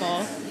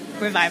Revival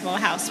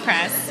House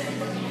Press,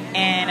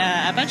 and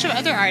a bunch of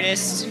other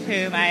artists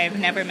whom I've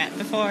never met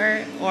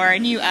before or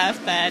knew of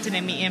but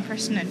didn't meet in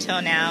person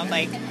until now,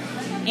 like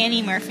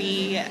Annie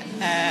Murphy,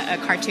 a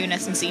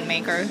cartoonist and zine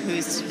maker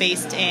who's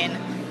based in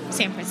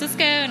San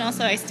Francisco, and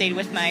also I stayed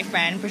with my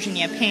friend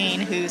Virginia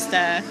Payne, who's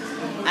the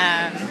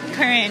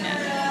current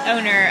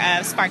owner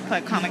of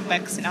Sparkplug Comic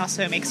Books and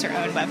also makes her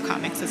own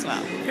webcomics as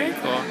well. Very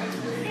cool.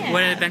 Yeah.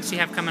 What events do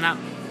you have coming up?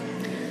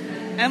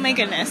 Oh my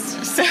goodness.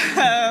 So...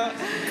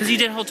 Because you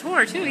did a whole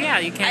tour too, yeah.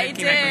 You came back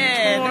from your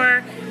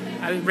tour.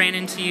 I ran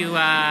into you,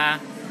 I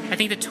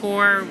think the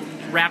tour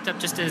wrapped up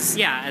just as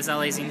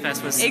LA Zine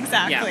Fest was.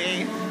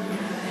 Exactly.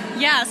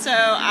 Yeah, so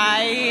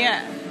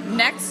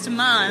next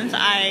month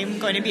I'm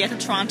going to be at the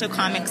Toronto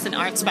Comics and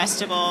Arts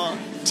Festival,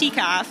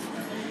 TCAF,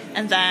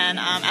 and then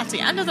at the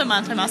end of the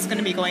month I'm also going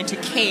to be going to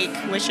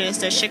CAKE, which is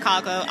the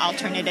Chicago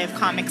Alternative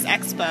Comics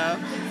Expo.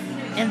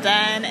 And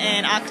then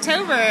in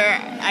October,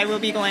 I will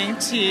be going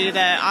to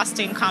the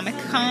Austin Comic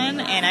Con,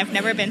 and I've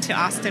never been to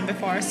Austin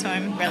before, so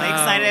I'm really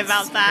excited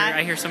about that.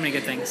 I hear so many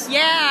good things.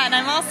 Yeah, and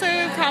I'm also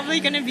probably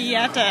going to be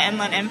at the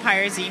Inland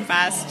Empire Zine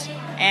Fest,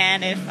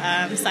 and if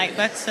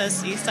Sightbooks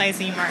does Eastside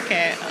Zine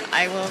Market,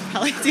 I will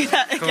probably do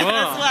that again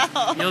as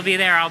well. You'll be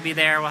there, I'll be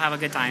there, we'll have a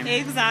good time.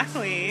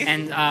 Exactly.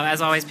 And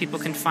as always, people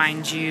can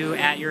find you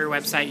at your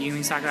website,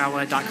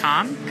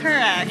 yumisakawa.com.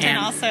 Correct, and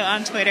also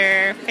on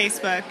Twitter,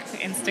 Facebook,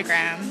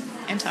 Instagram,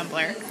 and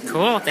Tumblr.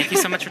 Cool. Thank you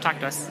so much for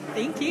talking to us.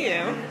 Thank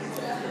you.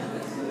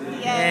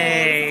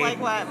 Yay. It's like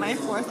what, my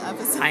 4th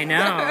episode? I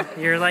know.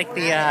 You're like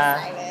the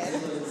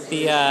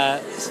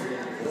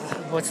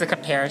what's the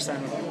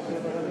comparison?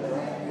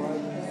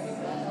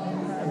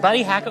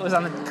 Buddy Hackett was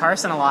on the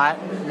Carson a lot.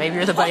 Maybe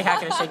you're the Buddy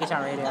Hackett of Shaky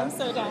Town Radio. I'm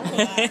so down for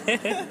that.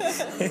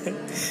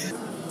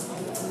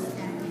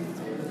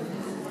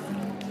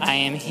 I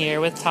am here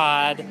with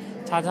Todd.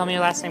 Todd, tell me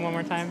your last name one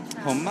more time.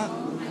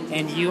 Homma.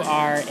 And you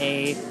are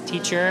a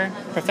teacher,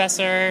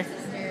 professor,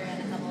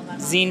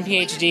 zine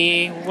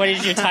PhD. What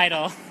is your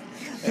title?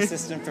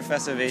 Assistant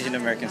Professor of Asian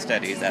American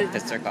Studies at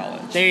Pitzer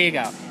College. There you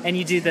go. And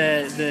you do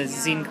the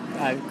zine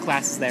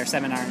classes there,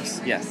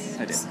 seminars. Yes,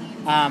 I do.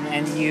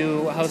 and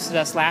you hosted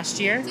us last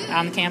year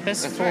on the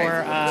campus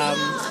for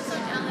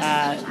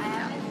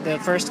the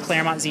first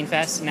Claremont Zine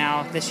Fest.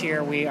 Now this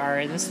year we are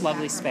in this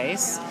lovely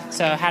space.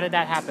 So how did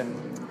that happen?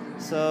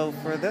 So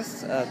for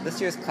this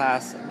year's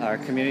class, our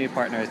community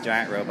partner is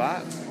Giant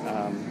Robot,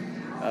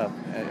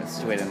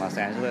 situated in Los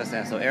Angeles.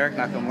 And so Eric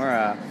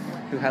Nakamura,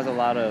 who has a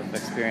lot of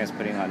experience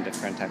putting on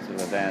different types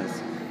of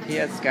events, he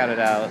had scouted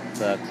out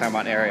the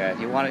Claremont area.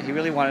 He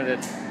really wanted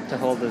it to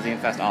hold the Zine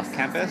Fest off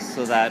campus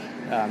so that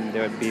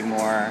there would be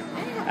more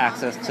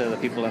access to the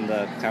people in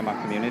the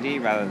Claremont community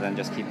rather than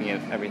just keeping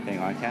everything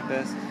on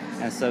campus.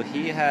 And so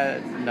he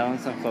had known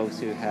some folks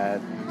who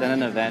had done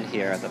an event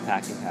here at the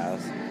Packing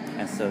House,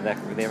 and so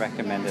they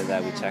recommended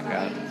that we check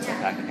out the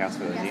Packing House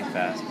for the Zine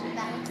Fest.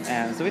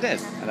 And so we did,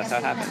 and that's how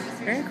it happened.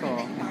 Very cool.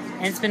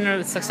 And it's been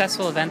a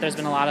successful event. There's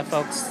been a lot of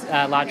folks,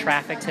 a lot of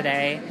traffic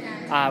today.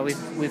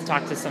 We've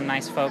talked to some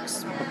nice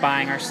folks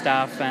buying our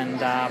stuff,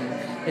 and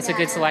it's a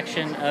good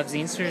selection of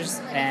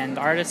zinesters and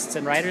artists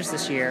and writers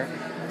this year.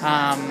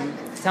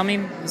 Tell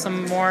me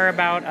some more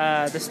about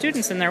the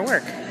students and their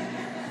work.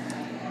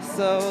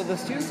 So the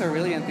students are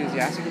really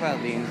enthusiastic about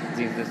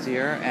zines this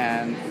year,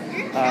 and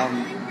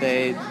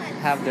they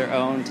have their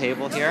own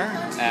table here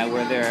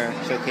where they're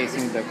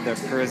showcasing their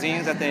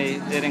zines that they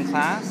did in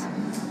class.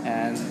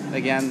 And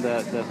again,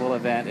 the whole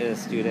event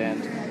is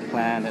student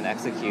planned and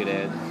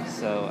executed.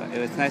 So it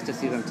was nice to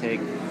see them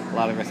take a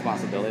lot of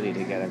responsibility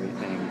to get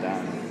everything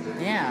done.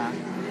 Yeah,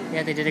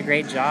 they did a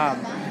great job.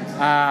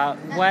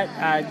 What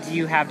do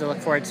you have to look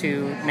forward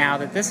to now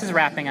that this is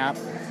wrapping up?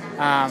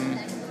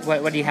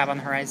 What do you have on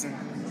the horizon?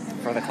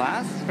 For the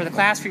class? For the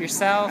class, for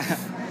yourself,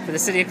 for the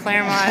city of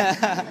Claremont.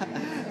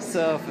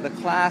 So for the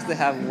class, they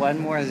have one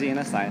more zine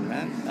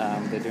assignment.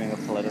 They're doing a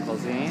political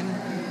zine,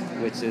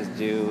 which is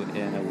due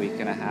in a week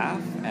and a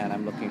half, and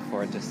I'm looking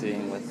forward to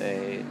seeing what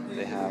they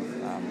have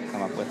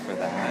come up with for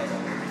that.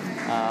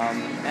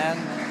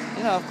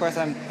 And of course,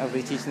 I'll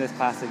be teaching this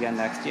class again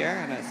next year,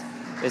 and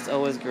it's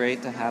always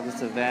great to have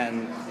this event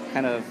and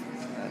kind of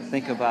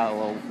think about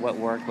what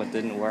worked, what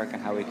didn't work,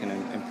 and how we can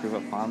improve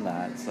upon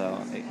that.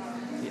 So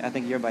I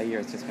think year by year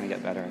it's just going to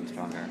get better and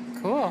stronger.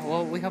 Cool.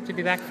 Well, we hope to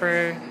be back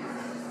for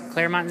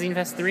Claremont Zine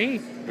Fest 3.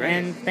 Great.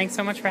 And thanks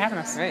so much for having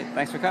us. Great.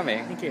 Thanks for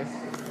coming. Thank you.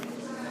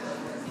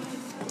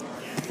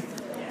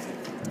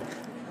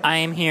 I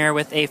am here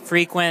with a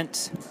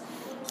frequent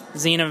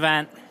zine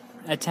event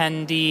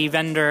attendee,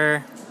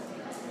 vendor,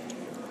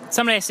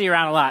 somebody I see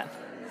around a lot.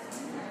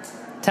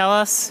 Tell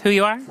us who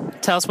you are.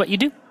 Tell us what you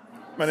do.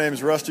 My name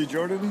is Rusty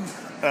Jordan.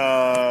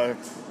 I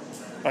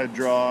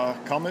draw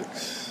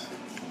comics,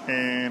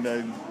 and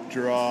I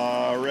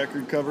draw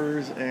record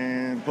covers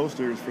and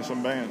posters for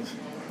some bands.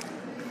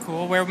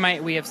 Cool. Where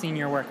might we have seen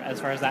your work as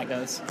far as that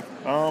goes?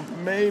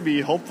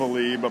 Maybe,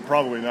 hopefully, but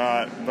probably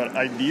not. But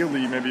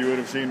ideally, maybe you would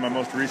have seen my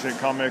most recent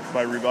comic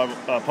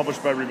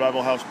published by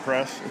Revival House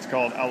Press. It's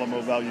called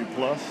Alamo Value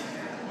Plus.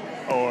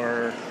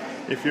 Or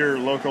if you're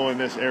local in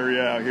this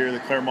area out here, the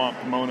Claremont,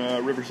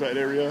 Pomona, Riverside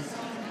area,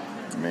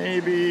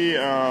 maybe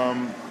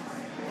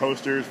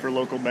posters for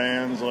local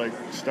bands like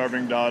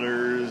Starving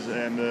Daughters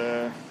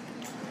and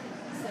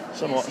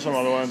some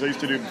other ones. I used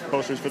to do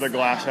posters for the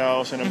Glass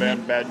House and a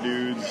band Bad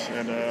Dudes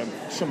and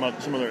some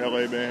other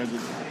LA bands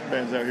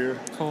out here.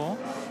 Cool.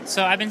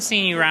 So I've been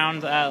seeing you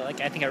around,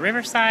 I think at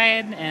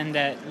Riverside and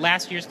at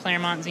last year's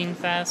Claremont Zine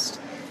Fest,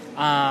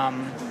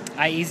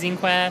 IE Zine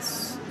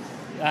Quest,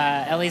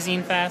 LA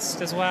Zine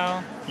Fest as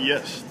well.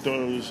 Yes,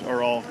 those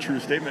are all true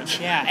statements.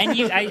 Yeah,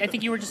 and I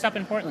think you were just up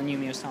in Portland,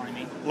 Yumi was telling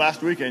me.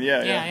 Last weekend,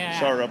 yeah.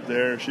 Saw her up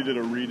there. She did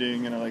a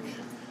reading, and I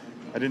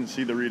didn't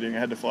see the reading. I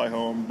had to fly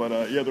home. But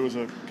there was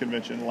a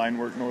convention,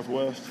 Linework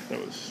Northwest,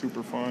 that was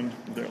super fun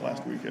there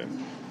last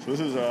weekend. So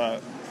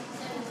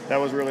that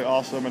was really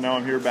awesome. And now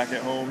I'm here back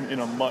at home in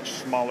a much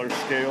smaller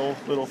scale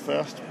little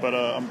fest. But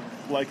I'm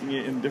liking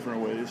it in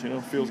different ways.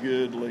 Feels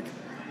good, like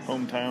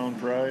hometown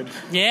pride.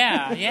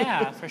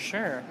 Yeah, for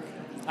sure.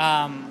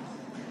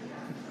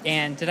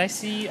 And did I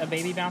see a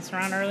baby bounce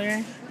around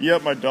earlier?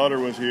 Yep, my daughter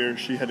was here.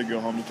 She had to go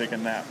home to take a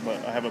nap.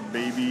 But I have a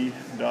baby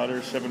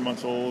daughter, 7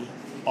 months old,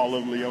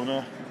 Olive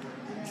Leona.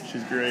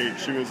 She's great.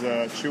 She was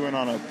chewing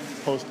on a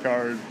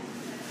postcard,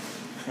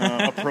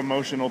 a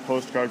promotional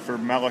postcard for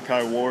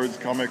Malachi Ward's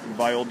comic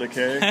Vile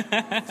Decay,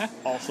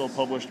 also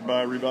published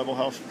by Revival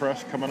House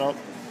Press coming up.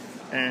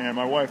 And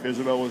my wife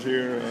Isabel was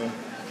here,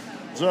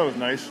 so that was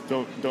nice.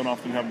 Don't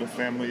often have the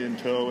family in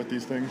tow at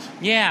these things.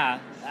 Yeah,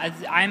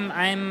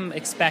 I'm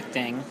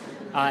expecting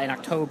in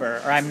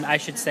October, or I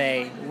should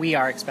say we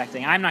are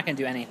expecting. I'm not going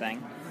to do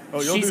anything.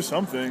 Oh, you'll do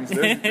some things.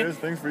 There's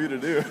things for you to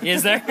do.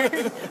 Is there?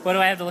 What do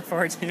I have to look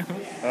forward to?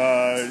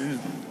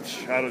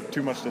 I don't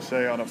too much to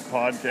say on a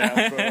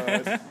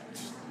podcast. But,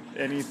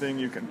 anything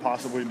you can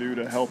possibly do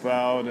to help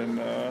out, and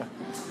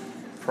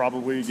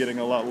probably getting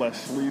a lot less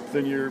sleep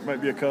than you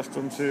might be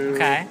accustomed to.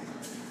 Okay.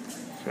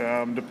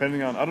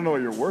 Depending on, I don't know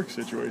what your work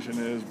situation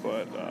is,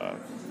 but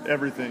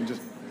everything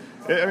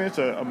it's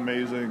an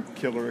amazing,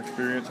 killer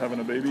experience having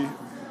a baby.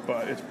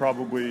 but it's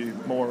probably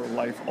more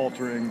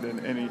life-altering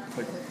than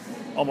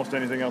almost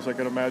anything else I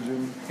could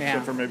imagine,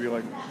 except for maybe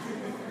like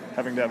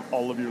having to have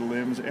all of your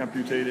limbs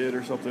amputated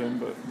or something.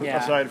 But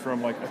aside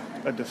from like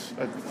a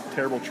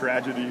terrible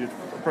tragedy, it's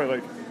probably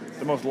like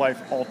the most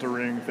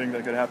life-altering thing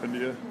that could happen to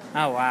you.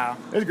 Oh, wow.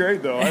 It's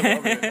great, though. I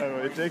love it.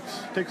 It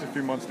takes a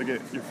few months to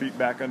get your feet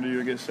back under you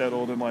and get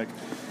settled and like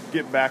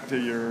get back to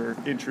your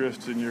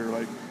interests and your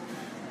like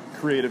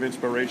creative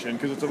inspiration,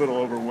 because it's a little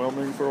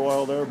overwhelming for a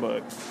while there,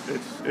 but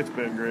it's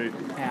been great.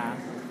 Yeah.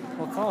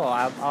 Well, cool.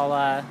 I'll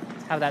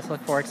have that to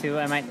look forward to.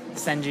 I might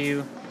send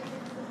you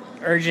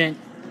urgent,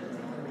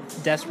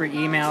 desperate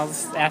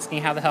emails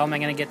asking how the hell am I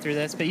going to get through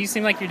this, but you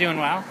seem like you're doing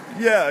well.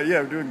 Yeah,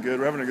 we're doing good.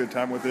 We're having a good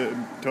time with it,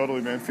 and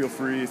totally, man, feel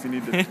free if you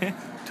need to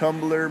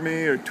Tumblr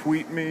me or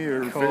tweet me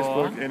or Cool.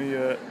 Facebook,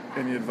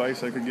 any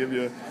advice I could give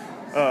you,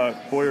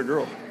 boy or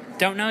girl.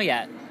 Don't know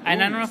yet. And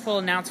I don't know if we'll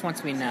announce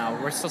once we know.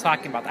 We're still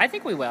talking about that. I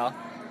think we will.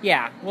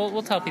 Yeah,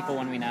 we'll tell people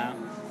when we know.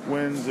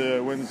 When's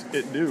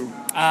it due?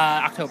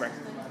 October.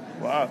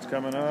 Wow, it's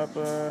coming up.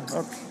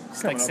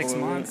 It's like 6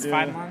 months,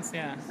 5 months,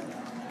 yeah.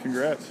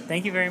 Congrats.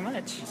 Thank you very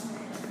much.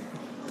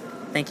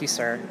 Thank you,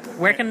 sir.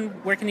 Where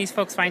can these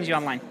folks find you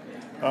online?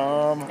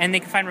 And they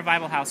can find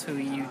Revival House, who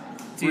you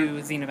do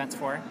zine events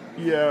for.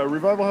 Yeah,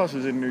 Revival House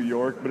is in New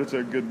York, but it's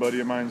a good buddy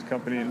of mine's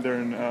company. They're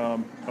in,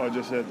 I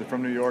just said they're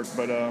from New York,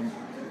 but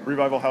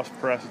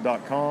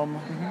revivalhousepress.com.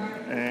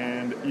 Mm-hmm.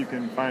 And you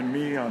can find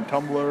me on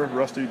Tumblr,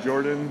 Rusty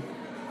Jordan,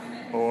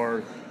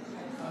 or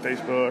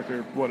Facebook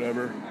or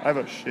whatever. I have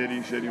a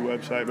shitty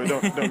website, but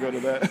don't go to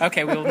that.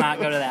 Okay, we will not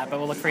go to that, but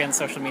we'll look for you on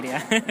social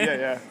media.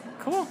 Yeah.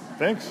 Cool.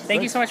 Thanks.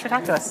 Thank you so much for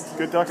talking to us.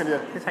 Good talking to you.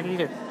 Good talking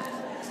to you too.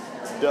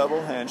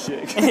 Double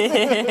handshake.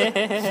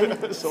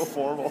 So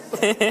formal.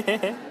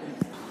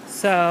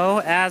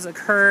 So, as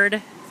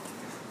occurred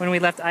when we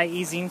left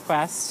IE Zine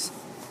Quest,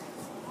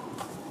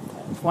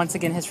 once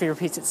again history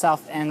repeats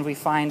itself and we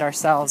find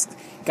ourselves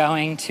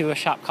going to a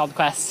shop called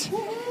Quest.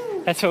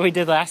 That's what we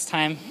did last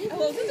time.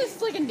 Well, isn't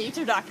this like a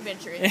nature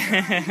documentary?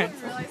 I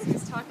didn't realize he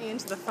was talking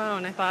into the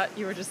phone. I thought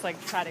you were just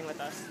like chatting with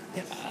us.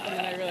 And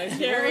then I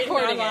realized you were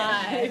recording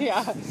it.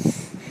 Yeah.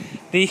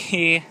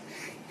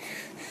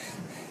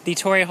 The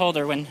Tory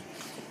holder, when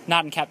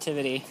not in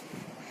captivity,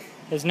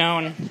 is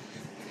known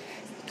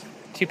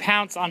to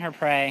pounce on her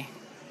prey.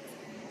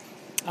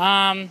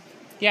 I'm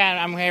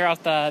here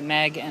with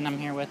Meg, and I'm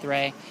here with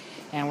Ray,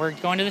 and we're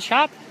going to the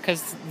shop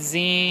because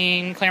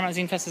Claremont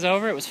Zine Fest is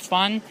over. It was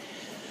fun.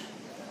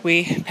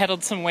 We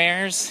peddled some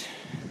wares.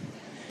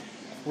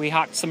 We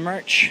hawked some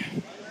merch.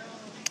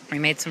 We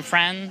made some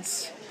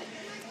friends.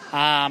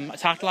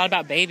 Talked a lot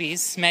about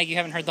babies. Meg, you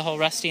haven't heard the whole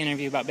Rusty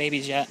interview about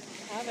babies yet.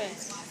 I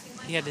haven't.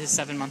 He had his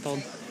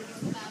 7-month-old.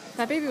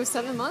 That baby was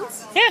 7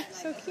 months? Yeah.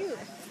 So cute.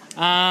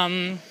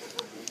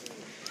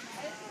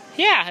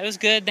 Yeah, it was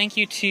good. Thank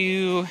you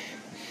to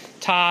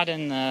Todd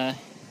and the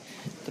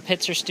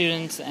Pitzer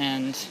students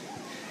and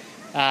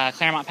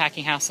Claremont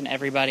Packing House and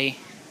everybody.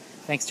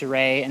 Thanks to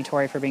Ray and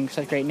Tori for being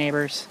such great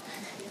neighbors.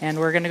 And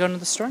we're going to go to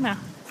the store now.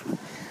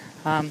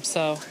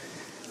 So,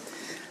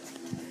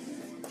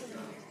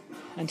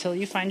 until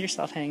you find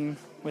yourself hanging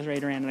with Ray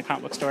Duran in a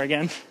comic book store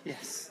again.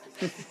 Yes.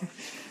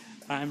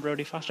 I'm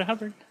Brody Foster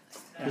Hubbard.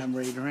 And I'm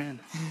Ray Duran.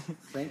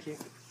 Thank you.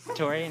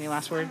 Tori, any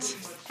last words?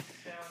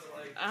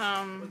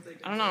 I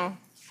don't know.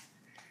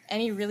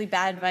 Any really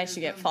bad advice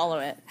you get, follow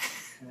it.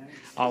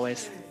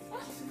 Always.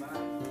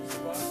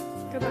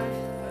 Goodbye.